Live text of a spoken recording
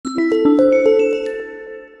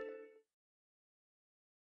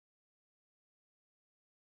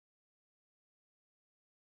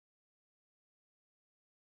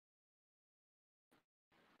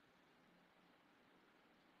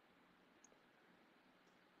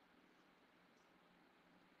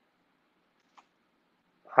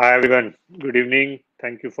Hi, everyone. Good evening.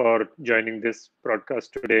 Thank you for joining this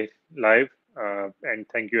broadcast today live. And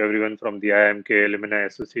thank you, everyone, from the IMK Alumni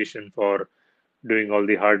Association for doing all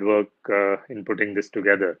the hard work in putting this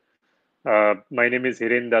together. My name is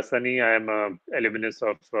Hiren Dasani. I am a alumnus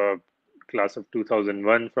of class of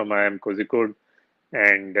 2001 from IIM Kozhikode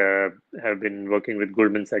and have been working with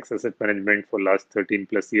Goldman Sachs Asset Management for last 13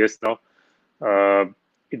 plus years now. Uh,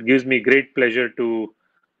 it gives me great pleasure to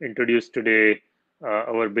introduce today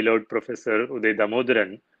our beloved Professor Uday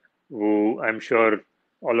Damodaran, who I'm sure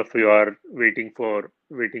all of you are waiting to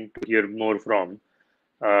hear more from.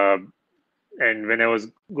 Uh, and when I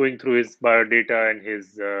was going through his biodata and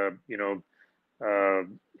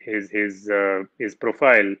uh, his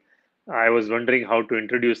profile, I was wondering how to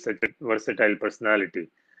introduce such a versatile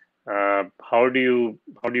personality. How do you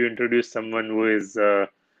introduce someone who is a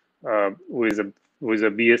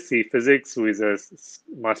BSc physics, who is a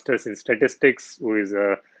master's in statistics, who is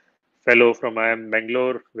a fellow from IIM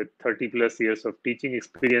Bangalore with 30 plus years of teaching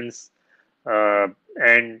experience,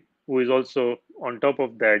 and who is also on top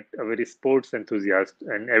of that a very sports enthusiast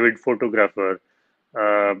and avid photographer,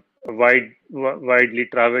 a widely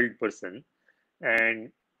traveled person,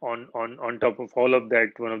 and on top of all of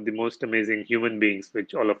that, one of the most amazing human beings,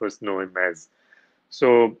 which all of us know him as.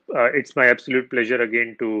 So it's my absolute pleasure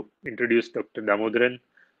again to introduce Dr. Damodaran,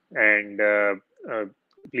 and uh,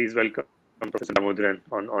 please welcome Professor Damodaran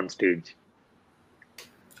on stage.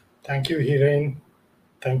 Thank you, Hiren.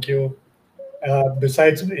 Thank you.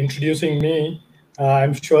 Besides introducing me,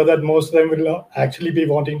 I'm sure that most of them will actually be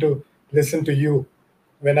wanting to listen to you.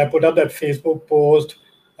 When I put up that Facebook post,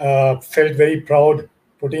 felt very proud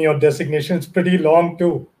putting your designation. It's pretty long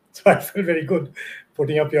too, so I felt very good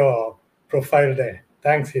putting up your profile there.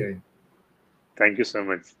 Thanks, Hiren. Thank you so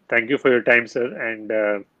much. Thank you for your time, sir,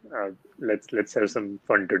 and let's have some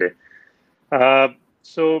fun today. Uh,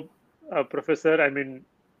 so, Professor, I mean,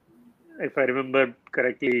 if I remember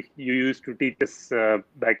correctly, you used to teach us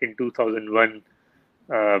back in 2001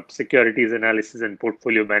 securities analysis and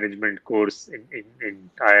portfolio management course in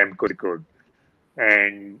IIM Kozhikode.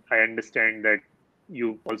 And I understand that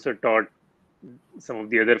you also taught some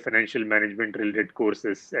of the other financial management related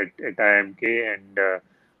courses at IMK, and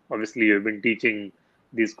obviously you've been teaching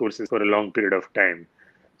these courses for a long period of time.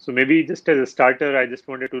 So maybe just as a starter, I just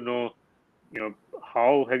wanted to know,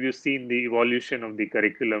 how have you seen the evolution of the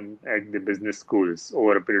curriculum at the business schools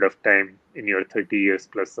over a period of time in your 30 years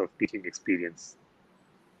plus of teaching experience?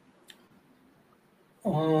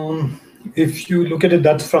 If you look at it,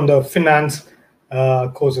 that's from the finance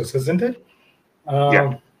courses, isn't it? Yeah.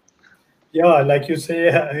 Um, Yeah, like you say,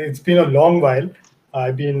 it's been a long while.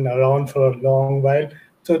 I've been around for a long while.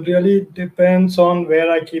 So it really depends on where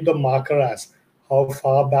I keep the marker as, how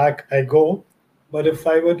far back I go. But if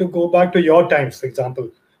I were to go back to your times, for example,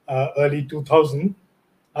 early 2000,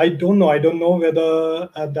 I don't know. I don't know whether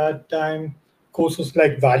at that time courses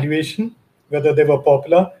like valuation, whether they were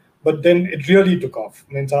popular, but then it really took off.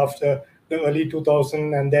 Means after the early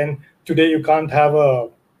 2000, and then today you can't have a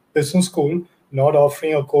business school not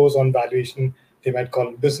offering a course on valuation. They might call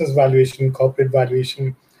it business valuation, corporate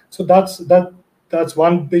valuation. So that's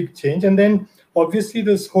one big change. And then obviously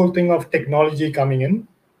this whole thing of technology coming in.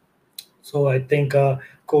 So I think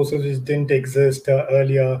courses which didn't exist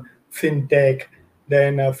earlier, fintech,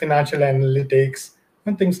 then financial analytics,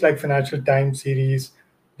 and things like Financial Times series,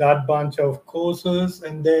 that bunch of courses,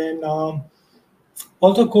 and then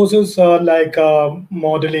also courses like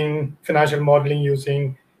modeling, financial modeling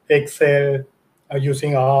using Excel,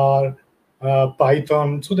 using R,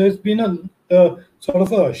 Python. So there's been a sort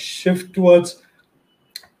of a shift towards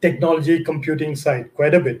technology computing side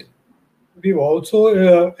quite a bit. We've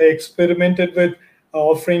also experimented with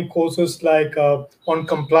offering courses like on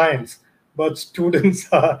compliance, but students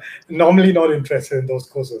are normally not interested in those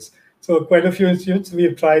courses. So quite a few institutes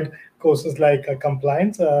we've tried courses like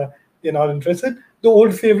compliance. They're not interested. The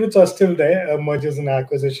old favorites are still there: mergers and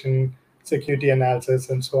acquisition, security analysis,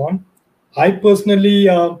 and so on. I personally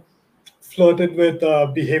flirted with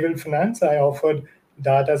behavioral finance. I offered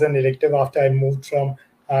that as an elective after I moved from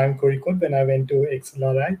IIM Kozhikode. When I went to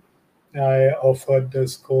XLRI, I offered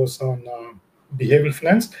this course on behavioral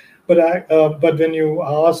finance. But when you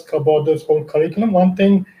ask about this whole curriculum, one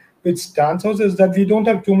thing which stands out is that we don't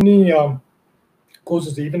have too many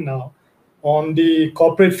courses even now on the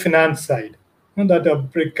corporate finance side. That a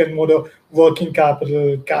brick and mortar working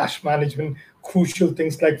capital, cash management, crucial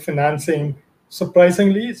things like financing.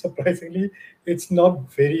 Surprisingly, it's not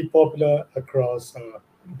very popular across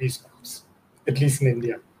these schools, at least in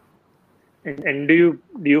India. And do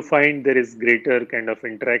you find there is greater kind of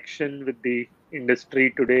interaction with the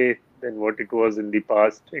industry today than what it was in the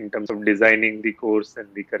past in terms of designing the course and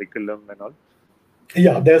the curriculum and all?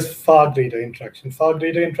 Yeah, there's far greater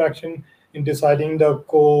interaction in deciding the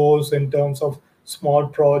course, in terms of small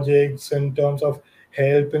projects, in terms of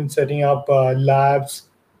help in setting up labs.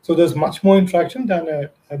 So there's much more interaction than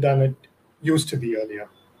it used to be earlier.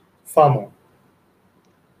 Far more.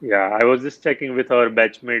 Yeah, I was just checking with our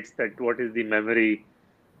batchmates that what is the memory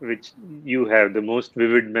which you have, the most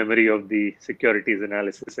vivid memory of the securities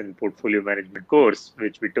analysis and portfolio management course,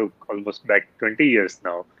 which we took almost back 20 years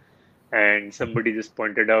now. And somebody just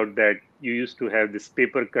pointed out that you used to have this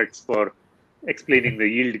paper cuts for explaining the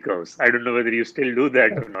yield curves. I don't know whether you still do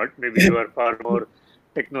that or not. Maybe you are far more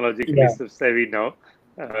technologically Yeah, savvy now.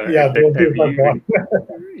 yeah, At that time, those are gone.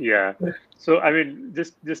 yeah. So I mean,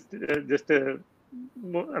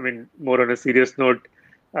 I mean, more on a serious note,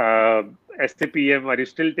 uh, SAPM, are you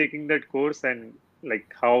still taking that course? And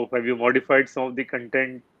like, how have you modified some of the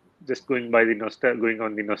content? Just going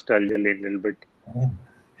on the nostalgia lane a little bit.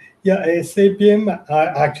 Yeah, SAPM,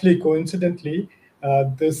 actually, coincidentally,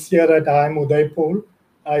 this year at IIM Udaipur,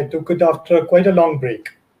 I took it after quite a long break.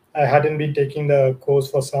 I hadn't been taking the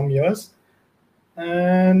course for some years.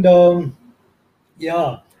 And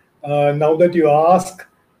yeah, now that you ask,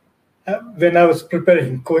 when I was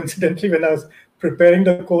preparing, coincidentally, when I was preparing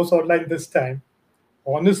the course outline this time,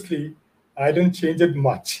 honestly, I didn't change it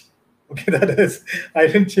much. Okay, that is, I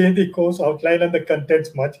didn't change the course outline and the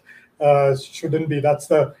contents much. Shouldn't be. That's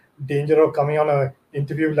the danger of coming on a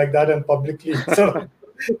interview like that and publicly sort of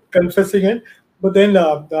confessing it. But then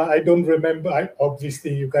I don't remember.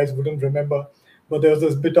 Obviously, you guys wouldn't remember. But there was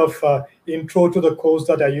this bit of intro to the course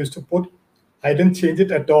that I used to put. I didn't change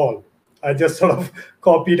it at all. I just sort of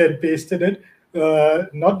copied and pasted it.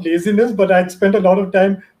 Not laziness, but I'd spent a lot of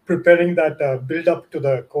time preparing that build up to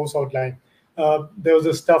the course outline. There was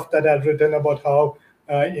a stuff that I'd written about how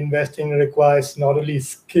investing requires not only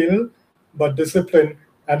skill but discipline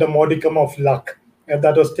and a modicum of luck. And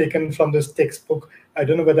that was taken from this textbook. I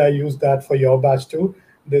don't know whether I used that for your batch too.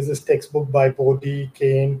 There's this textbook by Bodhi,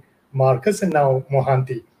 Kane, Marcus, and now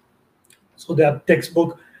Mohanty. So that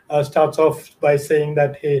textbook starts off by saying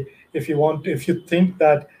that, hey, if you think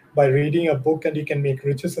that by reading a book and you can make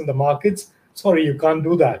riches in the markets, sorry, you can't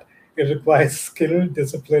do that. It requires skill,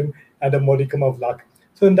 discipline, and a modicum of luck.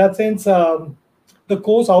 So in that sense, the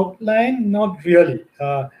course outline, not really.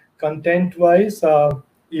 Content-wise,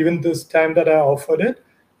 even this time that I offered it,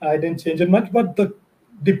 I didn't change it much. But the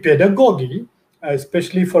pedagogy,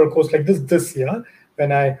 especially for a course like this year,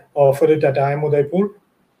 when I offered it at IIM Udaipur,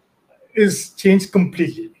 is changed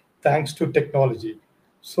completely thanks to technology.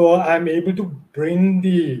 So I'm able to bring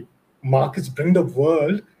the markets, bring the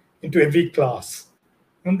world into every class.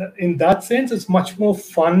 And in that sense, it's much more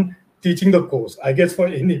fun teaching the course. I guess for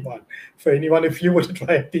anyone, if you were to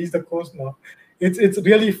try and teach the course now, it's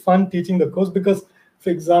really fun teaching the course because, for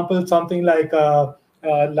example, something like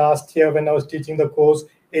last year when I was teaching the course,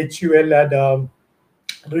 HUL had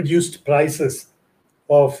reduced prices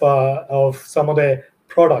of some of their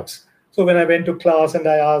products. So when I went to class and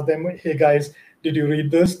I asked them, "Hey guys, did you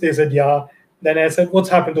read this?" They said, "Yeah." Then I said, "What's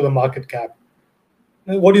happened to the market cap?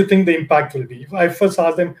 What do you think the impact will be?" I first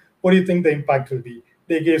asked them, "What do you think the impact will be?"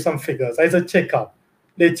 They gave some figures. I said, "Check up."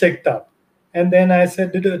 They checked up, and then I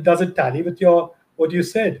said, "Does it tally with your what you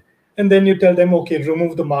said?" And then you tell them, "Okay,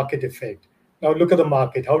 remove the market effect. Now look at the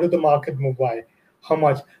market. How did the market move? Why? How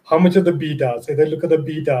much? How much of the beta?" So they look at the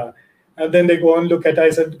beta, and then they go and look at. I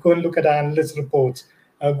said, "Go and look at analyst reports.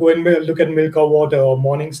 Go and look at Milka Water or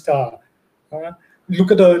Morningstar. Uh,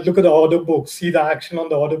 look at the order book. See the action on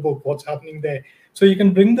the order book. What's happening there?" So you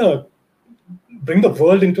can bring the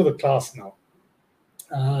world into the class now.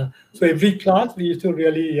 So every class we used to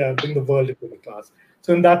really bring the world into the class.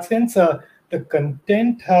 So in that sense, the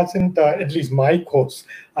content hasn't, at least my course,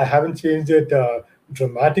 I haven't changed it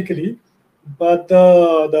dramatically. But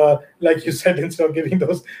the like you said, instead of giving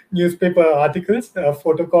those newspaper articles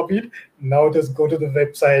photocopied, now just go to the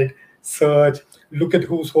website, search, look at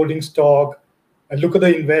who's holding stock, and look at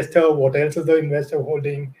the investor. What else is the investor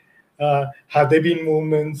holding? Have there been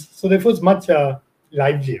movements? So therefore, it's much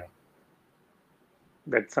livelier.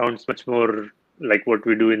 That sounds much more like what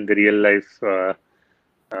we do in the real life,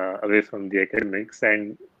 away from the academics,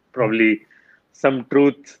 and probably some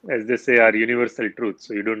truth, as they say, are universal truths.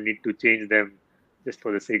 So you don't need to change them just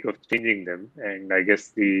for the sake of changing them. And I guess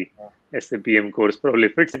the SAPM course probably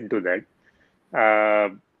fits into that.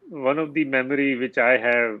 One of the memory which I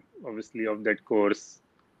have, obviously, of that course,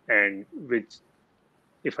 and which,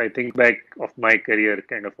 if I think back of my career,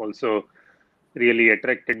 kind of also really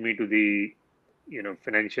attracted me to the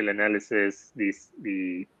financial analysis,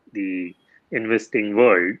 the investing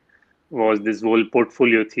world, was this whole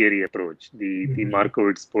portfolio theory approach, the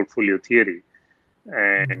Markowitz portfolio theory.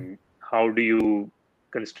 And how do you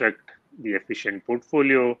construct the efficient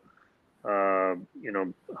portfolio?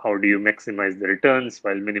 How do you maximize the returns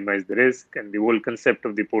while minimize the risk, and the whole concept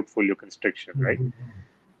of the portfolio construction, right?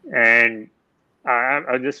 And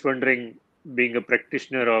I'm just wondering, being a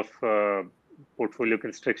practitioner of portfolio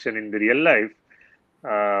construction in the real life,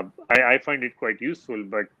 I find it quite useful.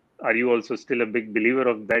 But are you also still a big believer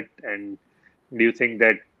of that? And do you think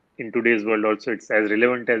that in today's world also it's as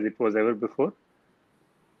relevant as it was ever before?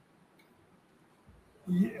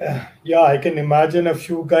 Yeah, I can imagine a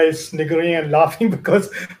few guys sniggering and laughing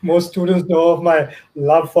because most students know of my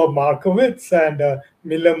love for Markowitz and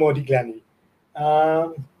Miller Modigliani.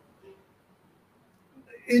 Um,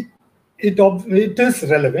 it it is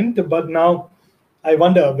relevant, but now I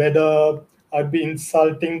wonder whether I'd be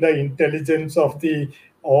insulting the intelligence of the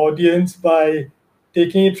audience by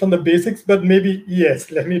taking it from the basics. But maybe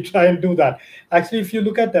yes, let me try and do that. Actually, if you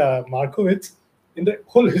look at Markowitz, in the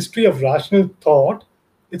whole history of rational thought,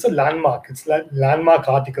 it's a landmark. It's like landmark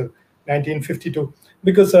article, 1952,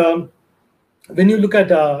 because when you look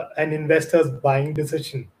at an investor's buying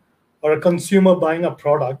decision or a consumer buying a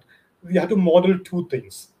product, we have to model two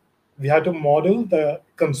things. We have to model the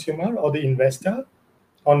consumer or the investor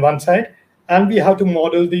on one side, and we have to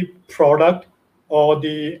model the product or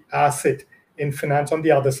the asset in finance on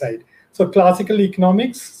the other side. So classical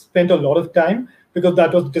economics spent a lot of time because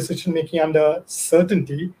that was decision making under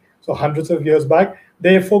certainty. So hundreds of years back,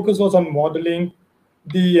 their focus was on modeling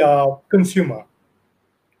the consumer.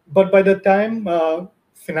 But by the time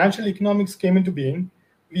financial economics came into being,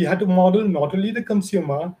 we had to model not only the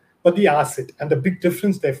consumer, but the asset. And the big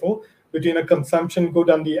difference, therefore, between a consumption good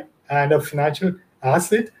and a financial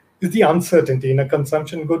asset is the uncertainty. In a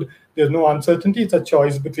consumption good, there's no uncertainty. It's a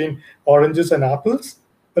choice between oranges and apples.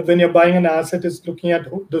 But when you're buying an asset, it's looking at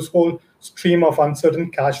this whole stream of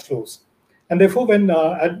uncertain cash flows. And therefore, when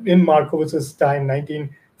in Markowitz's time,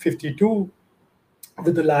 1952,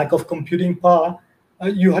 with the lack of computing power,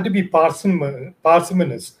 you had to be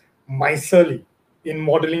parsimonious, miserly in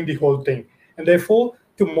modeling the whole thing. And therefore,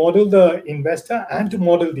 to model the investor and to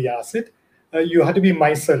model the asset, you had to be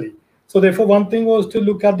miserly. So therefore, one thing was to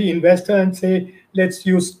look at the investor and say, let's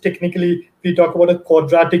use technically, we talk about a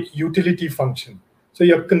quadratic utility function. So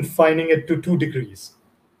you're confining it to 2 degrees.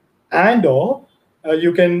 And or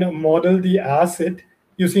you can model the asset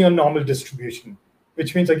using a normal distribution,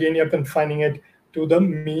 which means again you're confining it to the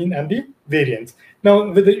mean and the variance.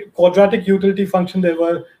 Now with the quadratic utility function, there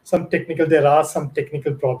are some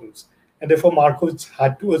technical problems, and therefore Markowitz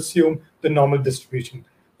had to assume the normal distribution.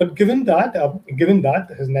 But given that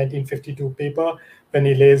his 1952 paper, when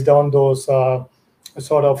he lays down those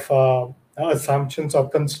sort of assumptions or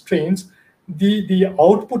constraints, the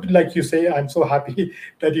output, like you say, I'm so happy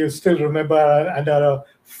that you still remember and are a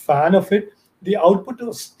fan of it. The output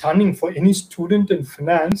was stunning for any student in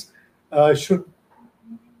finance. Should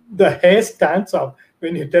the hair stands up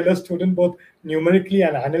when you tell a student both numerically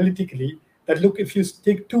and analytically that look, if you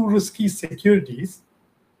take two risky securities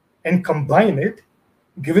and combine it,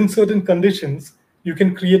 given certain conditions, you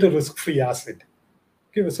can create a risk-free asset.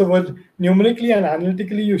 Okay, so what numerically and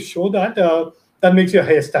analytically you show that, that makes your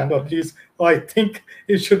hair stand, or at least I think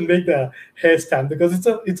it should make the hair stand because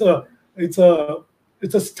it's a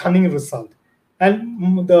stunning result.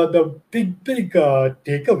 And the big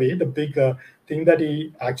takeaway, the big thing that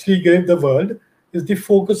he actually gave the world is the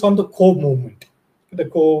focus on the core movement, the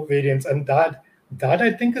core variance, and that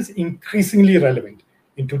I think is increasingly relevant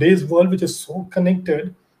in today's world, which is so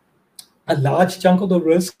connected. A large chunk of the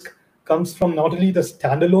risk comes from not only the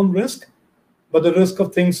standalone risk, but the risk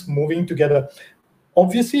of things moving together.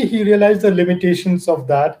 Obviously, he realized the limitations of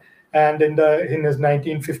that, and in his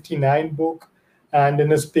 1959 book, and in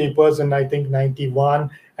his papers in I think 91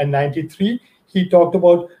 and 93, he talked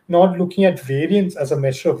about not looking at variance as a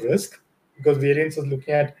measure of risk, because variance is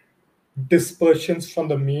looking at dispersions from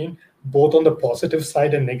the mean, both on the positive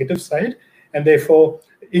side and negative side. And therefore,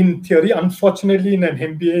 in theory, unfortunately, in an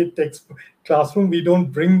MBA text classroom, we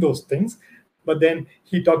don't bring those things. But then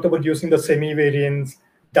he talked about using the semi-variance,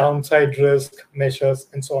 downside risk measures,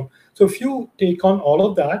 and so on. So if you take on all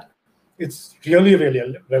of that, it's really,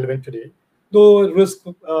 really relevant today. Though risk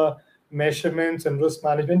measurements and risk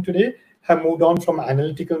management today have moved on from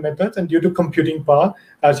analytical methods, and due to computing power,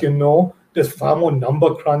 as you know, there's far more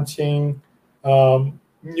number crunching,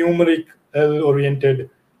 numerical-oriented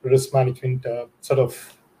risk management sort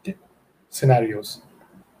of scenarios.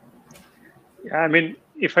 Yeah, I mean,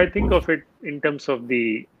 if I think of it in terms of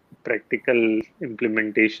the practical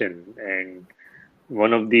implementation, and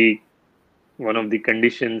one of the one of the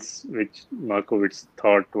conditions which Markowitz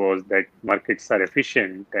thought was that markets are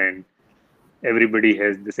efficient and everybody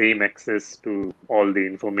has the same access to all the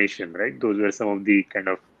information, right? Those were some of the kind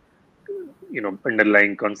of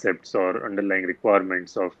underlying concepts or underlying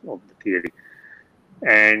requirements of the theory.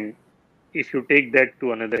 And if you take that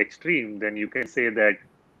to another extreme, then you can say that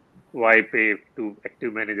why pay to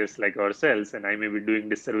active managers like ourselves? And I may be doing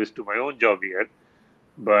disservice to my own job here,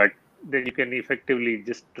 but then you can effectively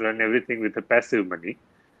just run everything with a passive money.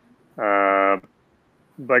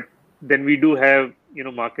 But then we do have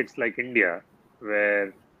markets like India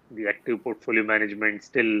where the active portfolio management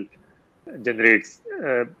still generates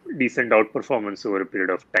decent outperformance over a period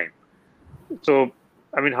of time. So,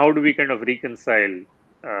 I mean, how do we kind of reconcile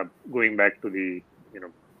going back to the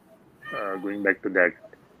going back to that?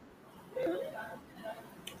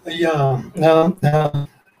 Yeah.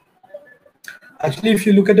 Actually, if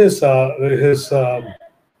you look at his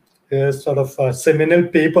sort of seminal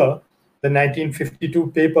paper, the 1952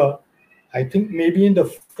 paper, I think maybe in the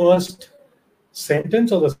first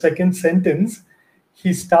sentence or the second sentence,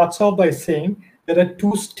 he starts off by saying there are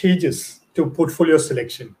two stages to portfolio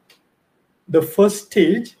selection. The first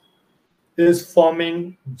stage is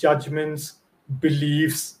forming judgments,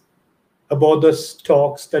 beliefs about the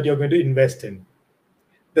stocks that you're going to invest in.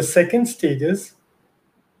 The second stage is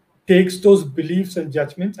takes those beliefs and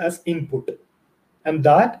judgments as input. And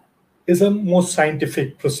that is a more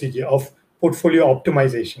scientific procedure of portfolio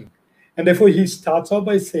optimization. And therefore, he starts out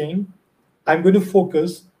by saying, I'm going to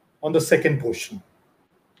focus on the second portion.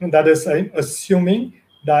 And that is, I'm assuming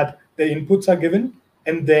that the inputs are given,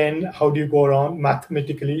 and then how do you go around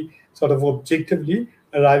mathematically, sort of objectively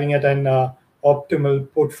arriving at an optimal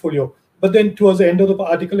portfolio. But then towards the end of the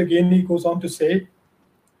article, again, he goes on to say,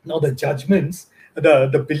 now the judgments,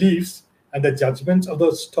 the beliefs and the judgments of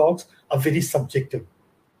the stocks are very subjective.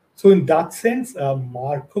 So in that sense,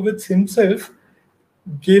 Markowitz himself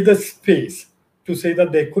gave the space to say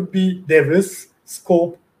that there is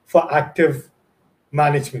scope for active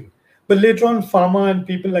management. But later on, pharma and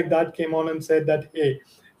people like that came on and said that, hey,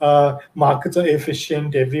 markets are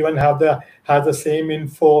efficient, everyone has the same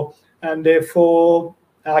info, and therefore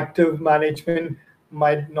active management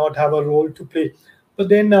might not have a role to play. But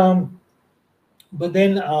then,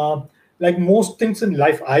 like most things in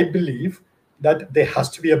life, I believe that there has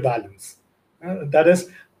to be a balance. That is,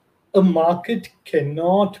 a market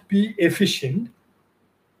cannot be efficient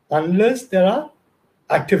unless there are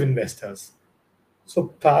active investors. So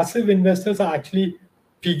passive investors are actually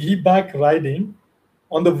piggyback riding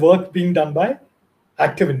on the work being done by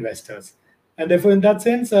active investors, and therefore, in a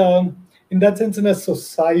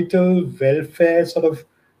societal welfare sort of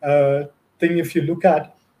thing, if you look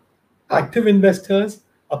at active investors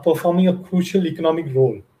are performing a crucial economic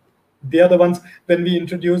role. They are the ones, when we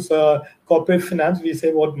introduce corporate finance, we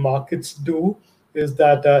say what markets do is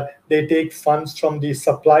that they take funds from the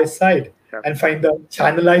supply side and find the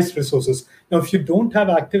channelized resources. Now, if you don't have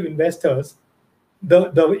active investors,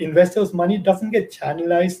 the investors' money doesn't get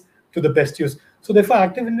channelized to the best use. So therefore,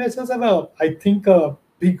 active investors have, I think, a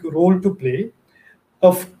big role to play.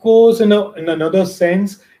 Of course, in another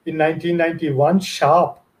sense, in 1991,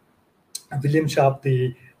 William Sharpe,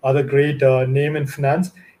 the other great name in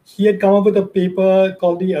finance, he had come up with a paper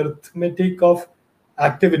called The Arithmetic of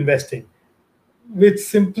Active Investing, which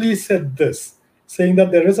simply said this, saying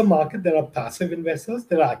that there is a market, there are passive investors,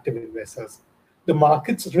 there are active investors. The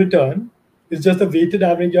market's return is just a weighted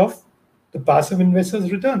average of the passive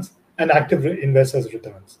investors' returns and active investors'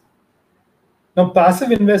 returns. Now,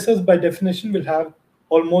 passive investors, by definition, will have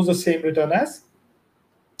almost the same return as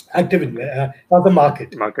the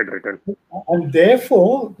market return. And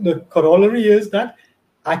therefore, the corollary is that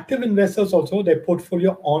active investors also, their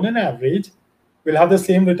portfolio on an average will have the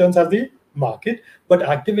same returns as the market, but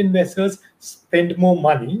active investors spend more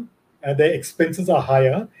money, their expenses are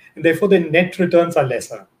higher, and therefore their net returns are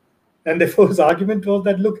lesser. And therefore, his argument was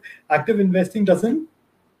that, look, active investing doesn't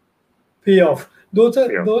pay off. Those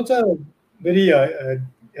are very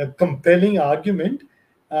compelling argument.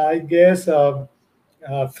 I guess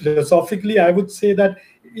philosophically, I would say that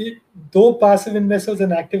though passive investors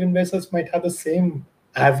and active investors might have the same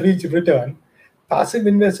average return, passive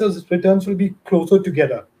investors' returns will be closer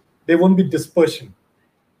together. There won't be dispersion.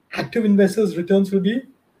 Active investors' returns will be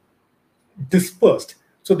dispersed.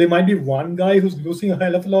 So there might be one guy who's losing a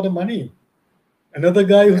hell of a lot of money, another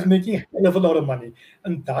guy who's making a hell of a lot of money.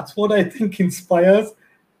 And that's what I think inspires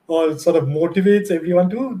or sort of motivates everyone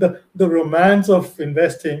to the romance of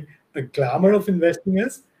investing, the glamour of investing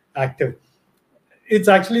is active. It's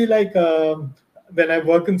actually like when I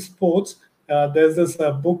work in sports, there's this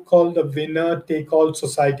book called The Winner Take All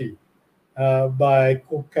Society. by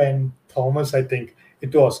Cook and Thomas, I think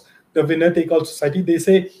it was. The winner take all society. They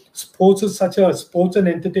say sports and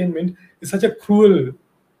entertainment is such a cruel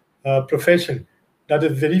profession that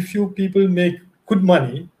if very few people make good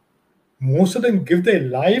money, most of them give their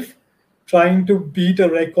life trying to beat a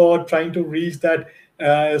record, trying to reach that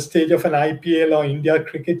stage of an IPL or India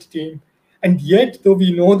cricket team. And yet, though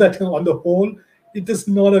we know that on the whole, it is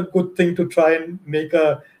not a good thing to try and make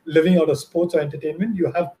a living out of sports or entertainment.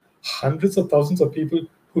 You have hundreds of thousands of people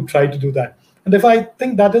who try to do that. And therefore, I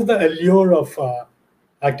think that is the allure of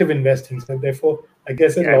active investing. So therefore, I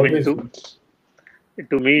guess Yeah, it'll I mean, always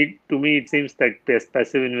to me, it seems that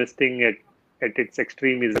passive investing at its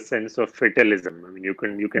extreme is a sense of fatalism. I mean, you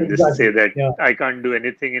can just say exactly. that Yeah. I can't do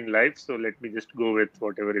anything in life, so let me just go with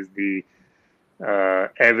whatever is the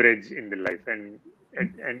average in the life, and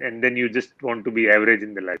then you just want to be average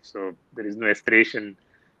in the life. So there is no aspiration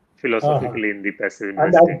Uh-huh. philosophically in the passive And of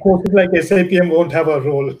investing. course, like SAPM won't have a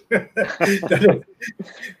role. That is,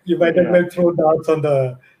 you might as Yeah, well throw darts on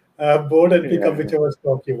the board and pick up yeah. whichever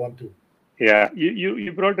stock you want to. Yeah,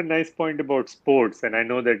 you brought a nice point about sports, and I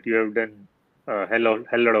know that you have done a hell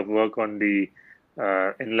lot of work on the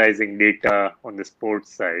analyzing data on the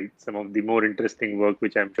sports side. Some of the more interesting work,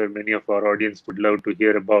 which I'm sure many of our audience would love to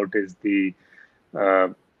hear about, is the uh,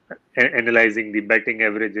 analyzing the betting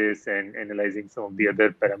averages and analyzing some of the other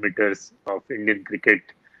parameters of Indian cricket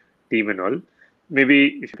team and all.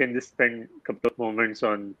 Maybe if you can just spend a couple of moments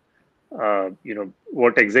on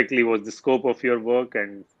what exactly was the scope of your work,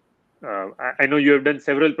 and I know you have done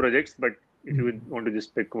several projects, but if you would want to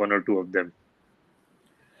just pick one or two of them.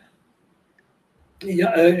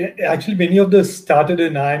 Yeah, actually, many of this started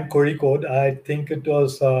in IIM Kozhikode. I think it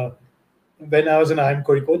was when I was in IIM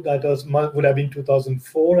Kozhikode. That would have been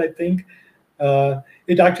 2004, I think.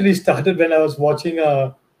 It actually started when I was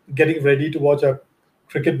getting ready to watch a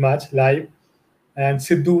cricket match live, and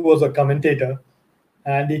Sidhu was a commentator,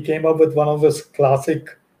 and he came up with one of his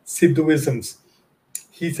classic Sidhuisms.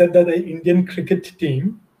 He said that the Indian cricket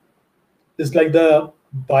team is like the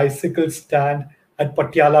bicycle stand at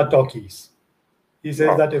Patiala Talkies. He says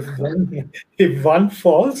Wow. that if one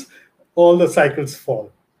falls, all the cycles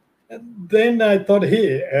fall. And then I thought,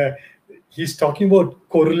 hey, he's talking about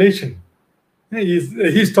correlation.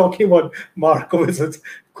 He's talking about Markowitz's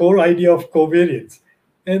core idea of covariance.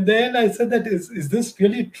 And then I said that is this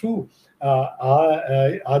really true?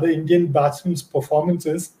 Are the Indian batsmen's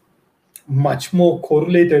performances much more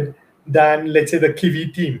correlated than, let's say, the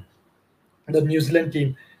Kiwi team, the New Zealand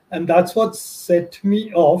team? And that's what set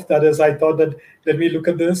me off. That is, I thought that let me look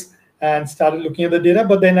at this and started looking at the data.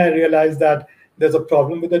 But then I realized that there's a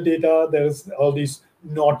problem with the data. There's all these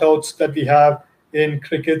not outs that we have in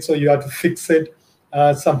cricket, so you have to fix it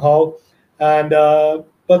somehow. And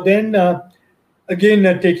but then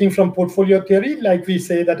again, taking from portfolio theory, like we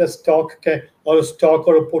say that a stock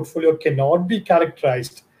or a portfolio cannot be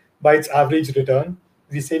characterized by its average return.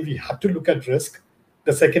 We say we have to look at risk,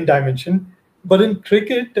 the second dimension. But in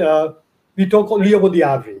cricket, we talk only about the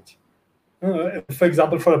average. For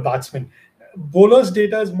example, for a batsman, bowler's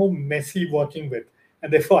data is more messy working with,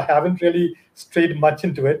 and therefore I haven't really strayed much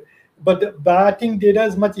into it. But the batting data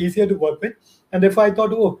is much easier to work with, and therefore I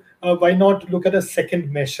thought, why not look at a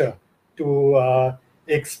second measure to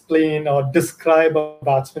explain or describe a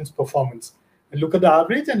batsman's performance? And look at the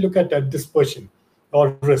average and look at dispersion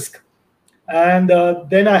or risk. And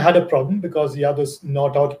then I had a problem because you have this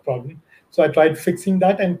not out problem. So I tried fixing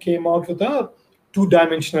that and came out with a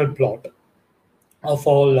two-dimensional plot of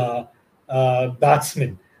all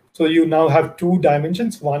batsmen. So you now have two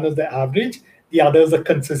dimensions. One is the average, the other is the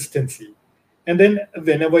consistency. And then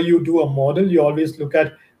whenever you do a model, you always look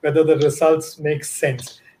at whether the results make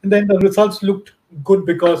sense. And then the results looked good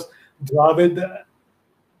because Dravid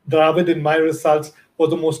Dravid in my results was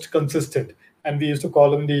the most consistent, and we used to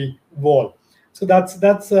call him the wall. So that's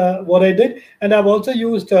what I did, and I've also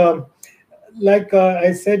used, like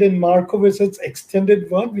I said in Markowitz's extended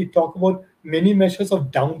work, we talk about many measures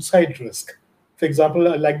of downside risk. For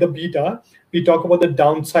example, like the beta, we talk about the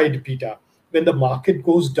downside beta. When the market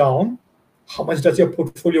goes down, how much does your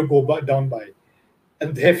portfolio down by?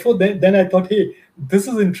 And therefore, then I thought, hey, this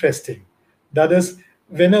is interesting. That is,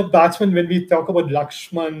 when we talk about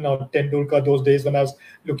Lakshman or Tendulkar, those days when I was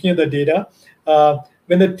looking at the data,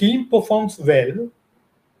 when the team performs well,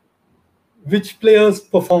 which players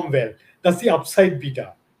perform well? That's the upside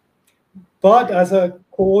beta. But as a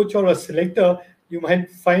coach or a selector, you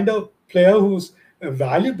might find a player who's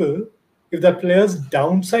valuable if that player's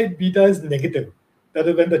downside beta is negative. That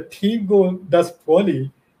is, when the team does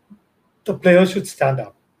poorly, the player should stand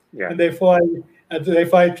up. Yeah. And therefore, And so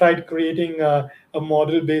if I tried creating a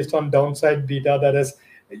model based on downside beta, that is,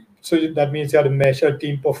 so that means you have to measure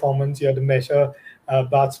team performance, you have to measure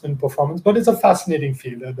batsman performance. But it's a fascinating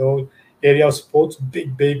field. The whole area of sports,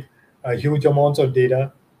 big, huge amounts of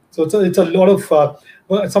data. So it's a lot of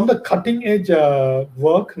well, some of the cutting edge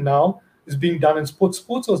work now is being done in sports.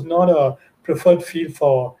 Sports was not a preferred field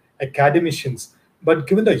for academicians, but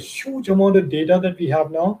given the huge amount of data that we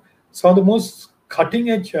have now, some of the most cutting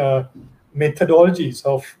edge methodologies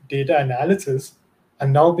of data analysis are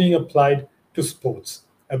now being applied to sports.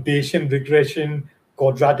 A Bayesian regression,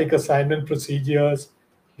 quadratic assignment procedures.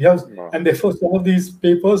 Yes, Wow. and therefore some of these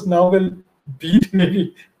papers now will beat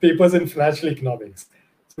maybe papers in financial economics.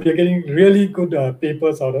 So we are getting really good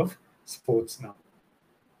papers out of sports now.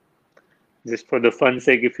 Just for the fun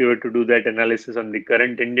sake, if you were to do that analysis on the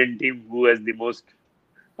current Indian team, who has the most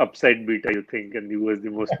upside beta, you think, and who has the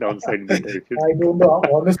most downside beta, if you I think? don't know.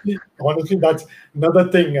 Honestly, that's another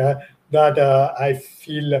thing that I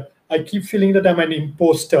feel. I keep feeling that I'm an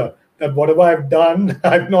imposter. That whatever I've done,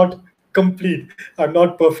 I'm not complete. I'm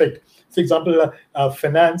not perfect. For example,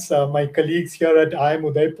 finance. My colleagues here at IIM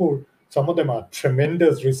Udaipur, some of them are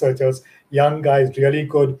tremendous researchers, young guys, really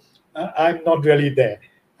good. I'm not really there.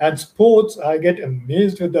 And sports, I get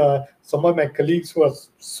amazed with some of my colleagues who are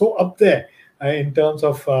so up there in terms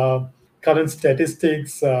of current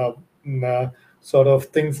statistics, sort of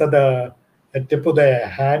things at the tip of their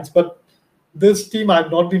hands. But this team I've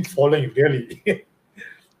not been following really.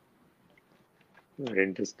 Very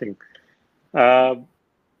interesting. Uh,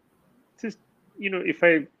 just, if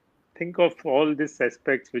I think of all these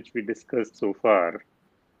aspects which we discussed so far,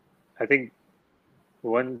 I think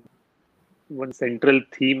one one central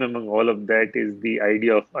theme among all of that is the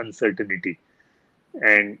idea of uncertainty.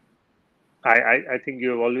 And I think you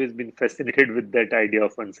have always been fascinated with that idea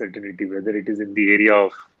of uncertainty, whether it is in the area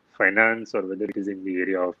of finance or whether it is in the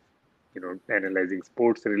area of, analyzing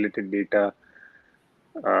sports related data.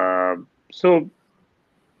 So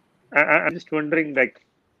I'm just wondering, like,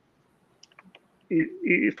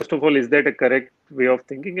 first of all, is that a correct way of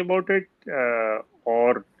thinking about it?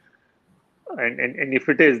 Or, and if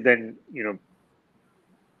it is, then,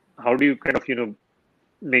 how do you kind of,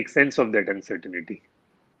 make sense of that uncertainty?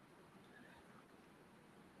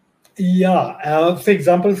 Yeah, for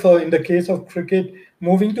example, for in the case of cricket,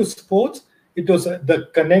 moving to sports, it was the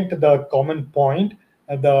connect, the common point,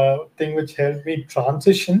 the thing which helped me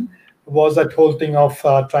transition was that whole thing of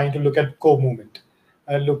trying to look at co-movement,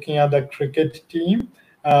 looking at the cricket team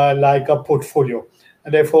like a portfolio,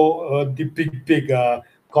 and therefore the big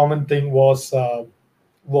common thing was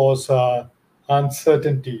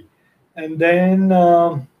uncertainty, and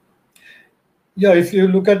then. Yeah, if you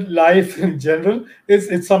look at life in general,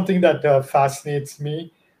 it's something that fascinates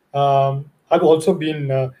me. I've also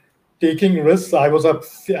been taking risks.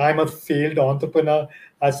 I'm a failed entrepreneur.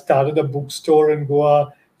 I started a bookstore in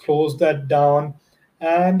Goa, closed that down,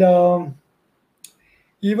 and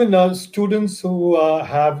even students who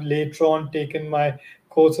have later on taken my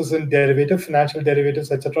courses in financial derivatives,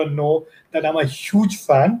 etc., know that I'm a huge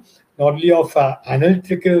fan not only of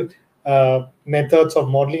analytical methods of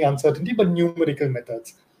modeling uncertainty, but numerical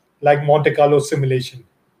methods like Monte Carlo simulation.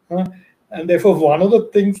 Uh, and therefore, one of the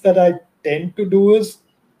things that I tend to do is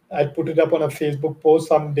I put it up on a Facebook post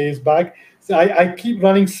some days back. So I keep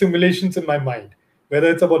running simulations in my mind, whether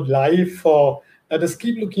it's about life or I just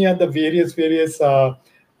keep looking at the various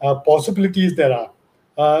possibilities there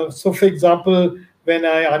are. So, for example, when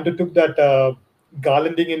I undertook that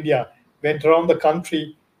garlanding India, went around the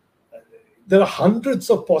country, there are hundreds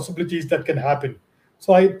of possibilities that can happen.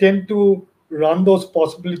 So I tend to run those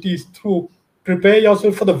possibilities through. Prepare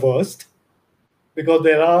yourself for the worst because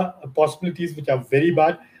there are possibilities which are very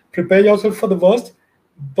bad. Prepare yourself for the worst,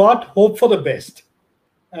 but hope for the best.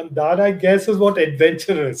 And that, I guess, is what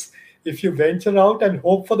adventure is. If you venture out and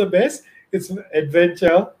hope for the best, it's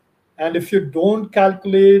adventure. And if you don't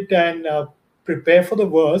calculate and prepare for the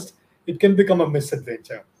worst, it can become a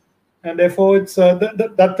misadventure. And therefore, it's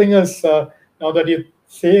that thing is now that you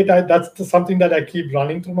say it, something that I keep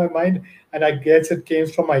running through my mind. And I guess it came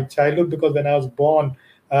from my childhood because when I was born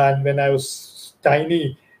and when I was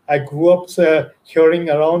tiny, I grew up hearing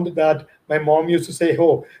around that my mom used to say,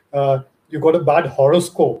 "Oh, you got a bad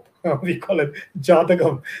horoscope." We call it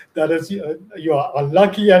jatagam. That is, you are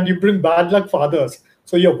unlucky and you bring bad luck for others.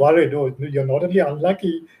 So you're worried. Oh, you're not only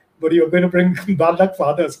unlucky, but you're going to bring bad luck for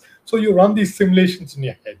others. So you run these simulations in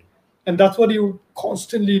your head. And that's what you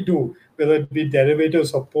constantly do, whether it be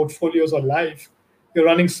derivatives or portfolios or life. You're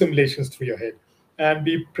running simulations through your head. And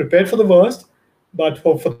be prepared for the worst, but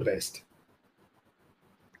hope for the best.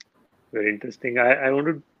 Very interesting. I want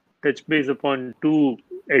to touch base upon two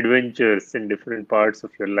adventures in different parts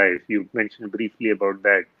of your life. You mentioned briefly about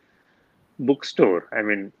that bookstore. I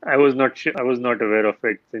mean, I was not sure, I was not aware of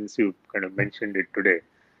it since you kind of mentioned it today.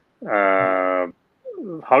 Uh,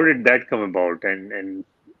 how did that come about, and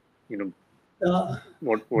you know Uh,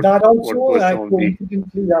 what what that what also was some of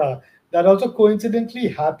the that also coincidentally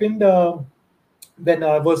happened when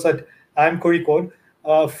I was at IIM Kozhikode.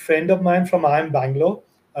 A friend of mine from IIM Bangalore,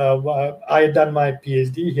 I had done my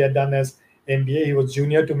PhD. He had done his MBA. He was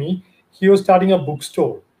junior to me. He was starting a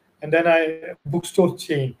bookstore, and then I bookstore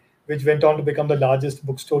chain, which went on to become the largest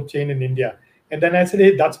bookstore chain in India. And then I said,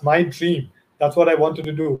 "Hey, that's my dream. That's what I wanted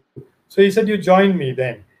to do." So he said, "You join me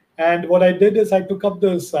then." And what I did is I took up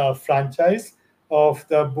this franchise of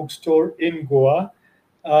the bookstore in Goa.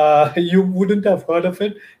 You wouldn't have heard of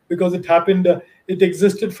it because it happened. It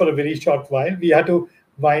existed for a very short while. We had to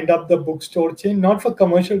wind up the bookstore chain, not for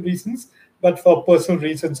commercial reasons, but for personal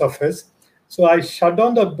reasons of his. So I shut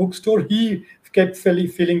down the bookstore. He kept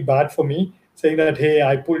feeling bad for me, saying that, "Hey,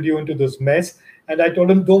 I pulled you into this mess." And I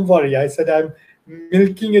told him, "Don't worry." I said, "I'm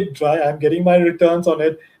milking it dry. I'm getting my returns on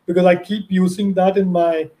it because I keep using that in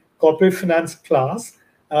my corporate finance class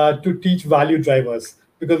to teach value drivers.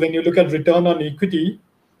 Because when you look at return on equity,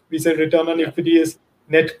 we say return on yeah equity is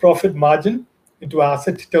net profit margin into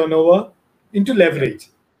asset turnover into yeah leverage.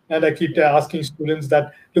 And I keep yeah asking students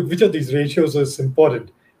that, look, which of these ratios is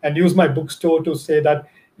important? And use my bookstore to say that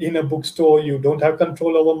in a bookstore, you don't have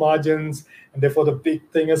control over margins. And therefore, the big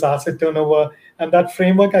thing is asset turnover. And that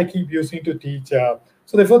framework I keep using to teach.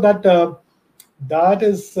 So therefore, that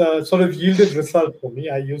is sort of yielded result for me.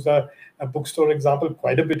 I use a bookstore example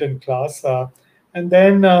quite a bit in class. And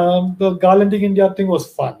then the Garlanding India thing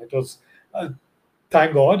was fun. It was,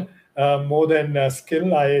 thank God, more than skill.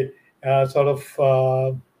 Sort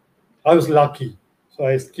of, I was lucky. So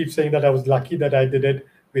I keep saying that I was lucky that I did it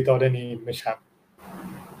without any mishap.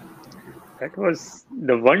 that was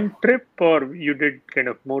the one trip, or you did kind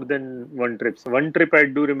of more than one trip? So one trip I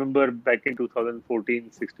do remember back in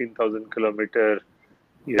 2014, 16,000 kilometer.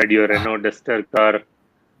 You had your Renault Duster car,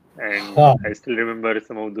 and Huh. I still remember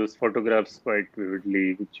some of those photographs quite vividly,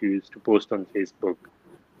 which you used to post on Facebook.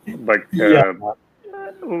 But Yeah.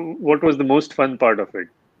 what was the most fun part of it,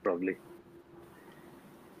 probably?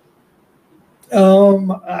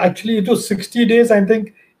 Actually, it was 60 days. I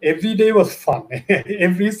think every day was fun.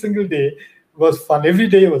 Every single day was fun. Every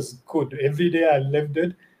day was good. Every day I lived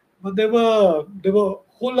it. But there were a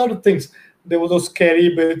whole lot of things. There were those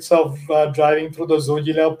scary bits of driving through the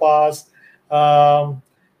Zojila Pass, um,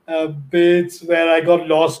 bits where I got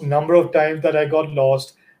lost. Number of times that I got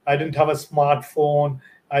lost. I didn't have a smartphone.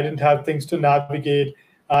 I didn't have things to navigate.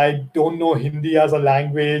 I don't know Hindi as a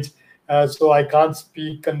language, so I can't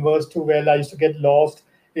speak, converse too well. I used to get lost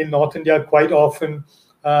in North India quite often.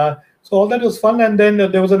 So all that was fun. And then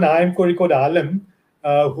there was an IIM Kozhikode alum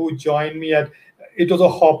who joined me at. It was a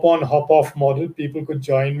hop on, hop off model. People could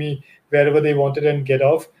join me wherever they wanted and get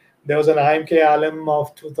off. There was an IMK alum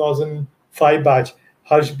of 2005 batch,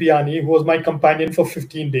 Harsh Biani, who was my companion for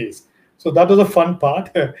 15 days. So that was a fun part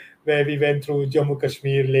where we went through Jammu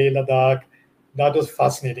Kashmir, Leh, Ladakh. That was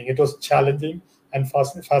fascinating. It was challenging and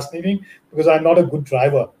fascinating because I'm not a good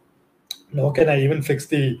driver. Nor can I even fix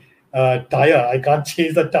the tire. I can't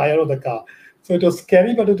change the tire of the car. So it was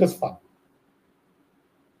scary, but it was fun.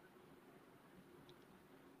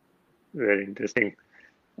 Very interesting.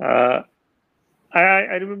 Uh,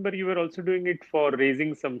 I remember you were also doing it for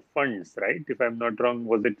raising some funds, right? If I'm not wrong,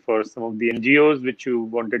 was it for some of the NGOs which you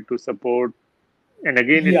wanted to support? And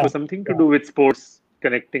again, it Yeah. was something to do with sports,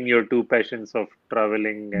 connecting your two passions of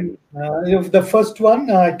traveling and If the first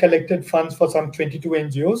one, I collected funds for some 22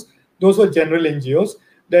 NGOs. Those were general NGOs.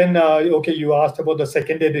 Then, okay, you asked about the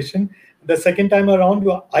second edition. The second time around,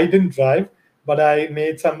 I didn't drive, but I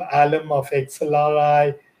made some alum of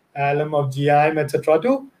XLRI, alum of GIM, etc.,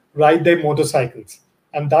 to ride their motorcycles.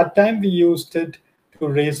 And that time, we used it to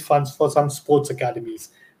raise funds for some sports academies,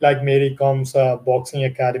 like Mary Com's boxing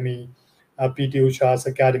academy, PT Usha's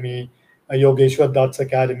academy, Yogeshwar Dutt's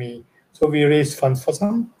academy. So we raised funds for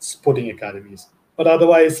some sporting academies. But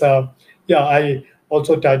otherwise, yeah, I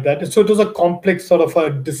also tied that. So it was a complex sort of a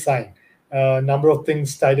design, number of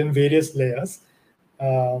things tied in various layers.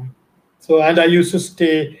 Um, so, and I used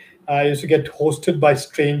to get hosted by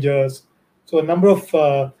strangers. So a number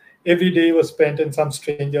of every day was spent in some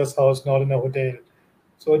stranger's house, not in a hotel.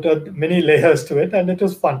 So it had many layers to it, and it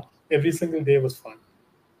was fun. Every single day was fun.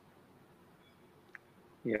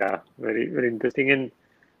 yeah, very, very interesting. And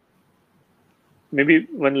maybe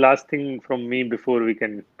one last thing from me before we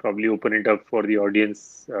can probably open it up for the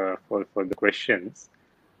audience for the questions.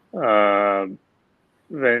 Uh,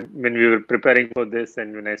 when we were preparing for this,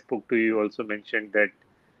 and when I spoke to you, you also mentioned that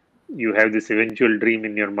you have this eventual dream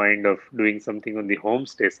in your mind of doing something on the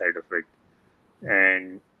homestay side of it,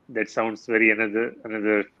 and that sounds very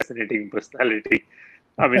another fascinating personality.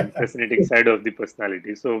 I mean, fascinating side of the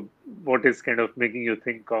personality. So, what is kind of making you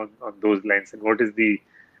think on those lines, and what is the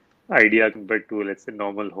idea compared to, let's say,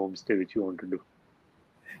 normal homestay which you want to do?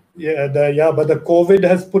 But the COVID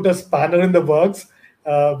has put a spanner in the works.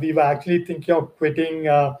 We were actually thinking of quitting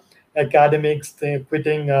academics,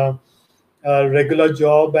 quitting a regular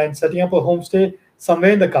job, and setting up a homestay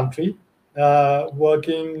somewhere in the country,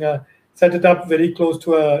 set it up very close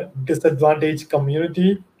to a disadvantaged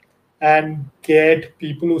community, and get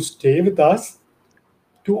people who stay with us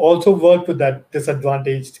to also work with that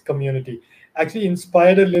disadvantaged community. Actually,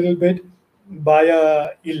 inspired a little bit by a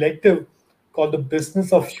elective called the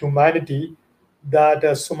Business of Humanity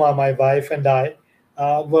that Suma, my wife, and I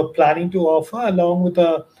were planning to offer, along with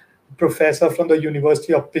a professor from the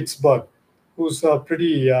University of Pittsburgh, who's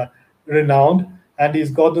pretty renowned, and he's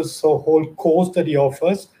got this whole course that he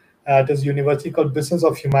offers at his university called Business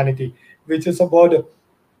of Humanity, which is about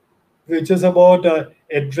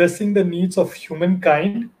addressing the needs of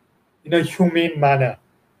humankind in a humane manner.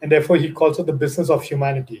 And therefore, he calls it the business of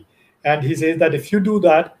humanity. And he says that if you do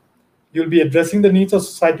that, you'll be addressing the needs of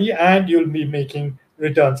society and you'll be making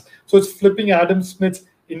returns. So it's flipping Adam Smith's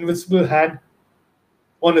invisible hand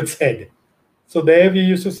on its head. So there we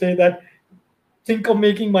used to say that think of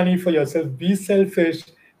making money for yourself, be selfish,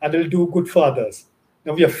 and it'll do good for others.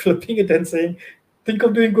 Now we are flipping it and saying, think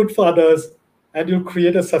of doing good for others, and you'll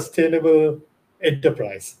create a sustainable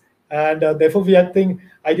enterprise. And therefore, we had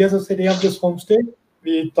ideas of setting up this homestay.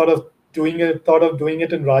 We thought of doing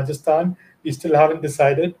it in Rajasthan. We still haven't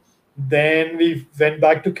decided. Then we went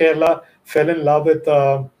back to Kerala, fell in love with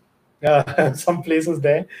some places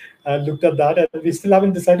there, looked at that, and we still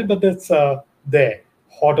haven't decided. But that's there,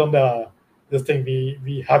 hot on the this thing.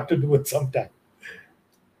 We have to do it sometime.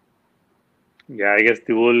 Yeah, I guess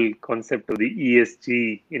the whole concept of the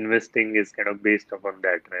ESG investing is kind of based upon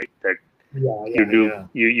that, right? That Yeah, you yeah, do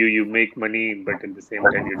yeah. you make money, but at the same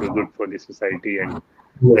time you do good for the society,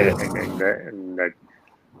 Yes. and that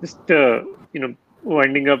just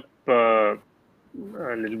winding up a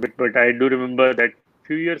little bit. But I do remember that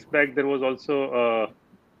few years back there was also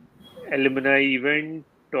a alumni event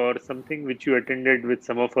or something which you attended with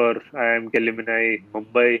some of our IIMK alumni in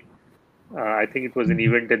Mumbai. I think it was an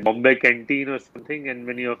event at Bombay Canteen or something, and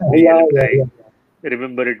many of the Yeah, yeah, alumni yeah.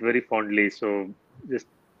 remember it very fondly. So, just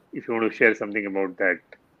if you want to share something about that.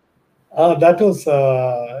 That was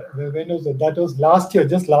when was it? That was last year,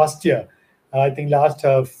 just last year. I think last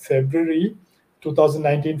February,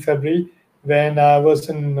 2019 February, when I was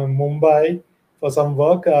in Mumbai for some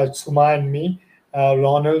work. Suma and me,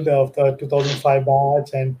 Ronald of the 2005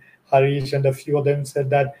 batch, and Harish and a few of them said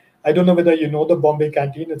that I don't know whether you know the Bombay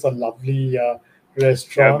Canteen. It's a lovely Yeah, I've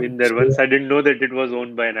restaurant. been there once. I didn't know that it was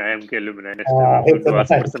owned by an IIMK alumni. Next time I'm going It's to a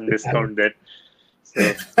ask for some discount there.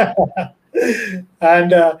 So,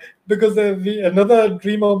 and because another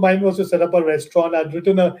dream of mine was to set up a restaurant. I'd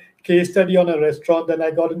written a case study on a restaurant. Then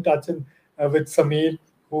I got in touch with Samir,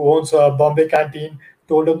 who owns a Bombay Canteen.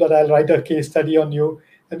 Told him that I'll write a case study on you.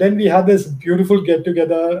 And then we had this beautiful get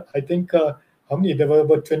together. I think how many? There were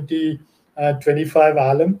about 25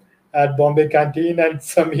 alum at Bombay Canteen, and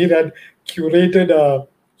Samir had curated a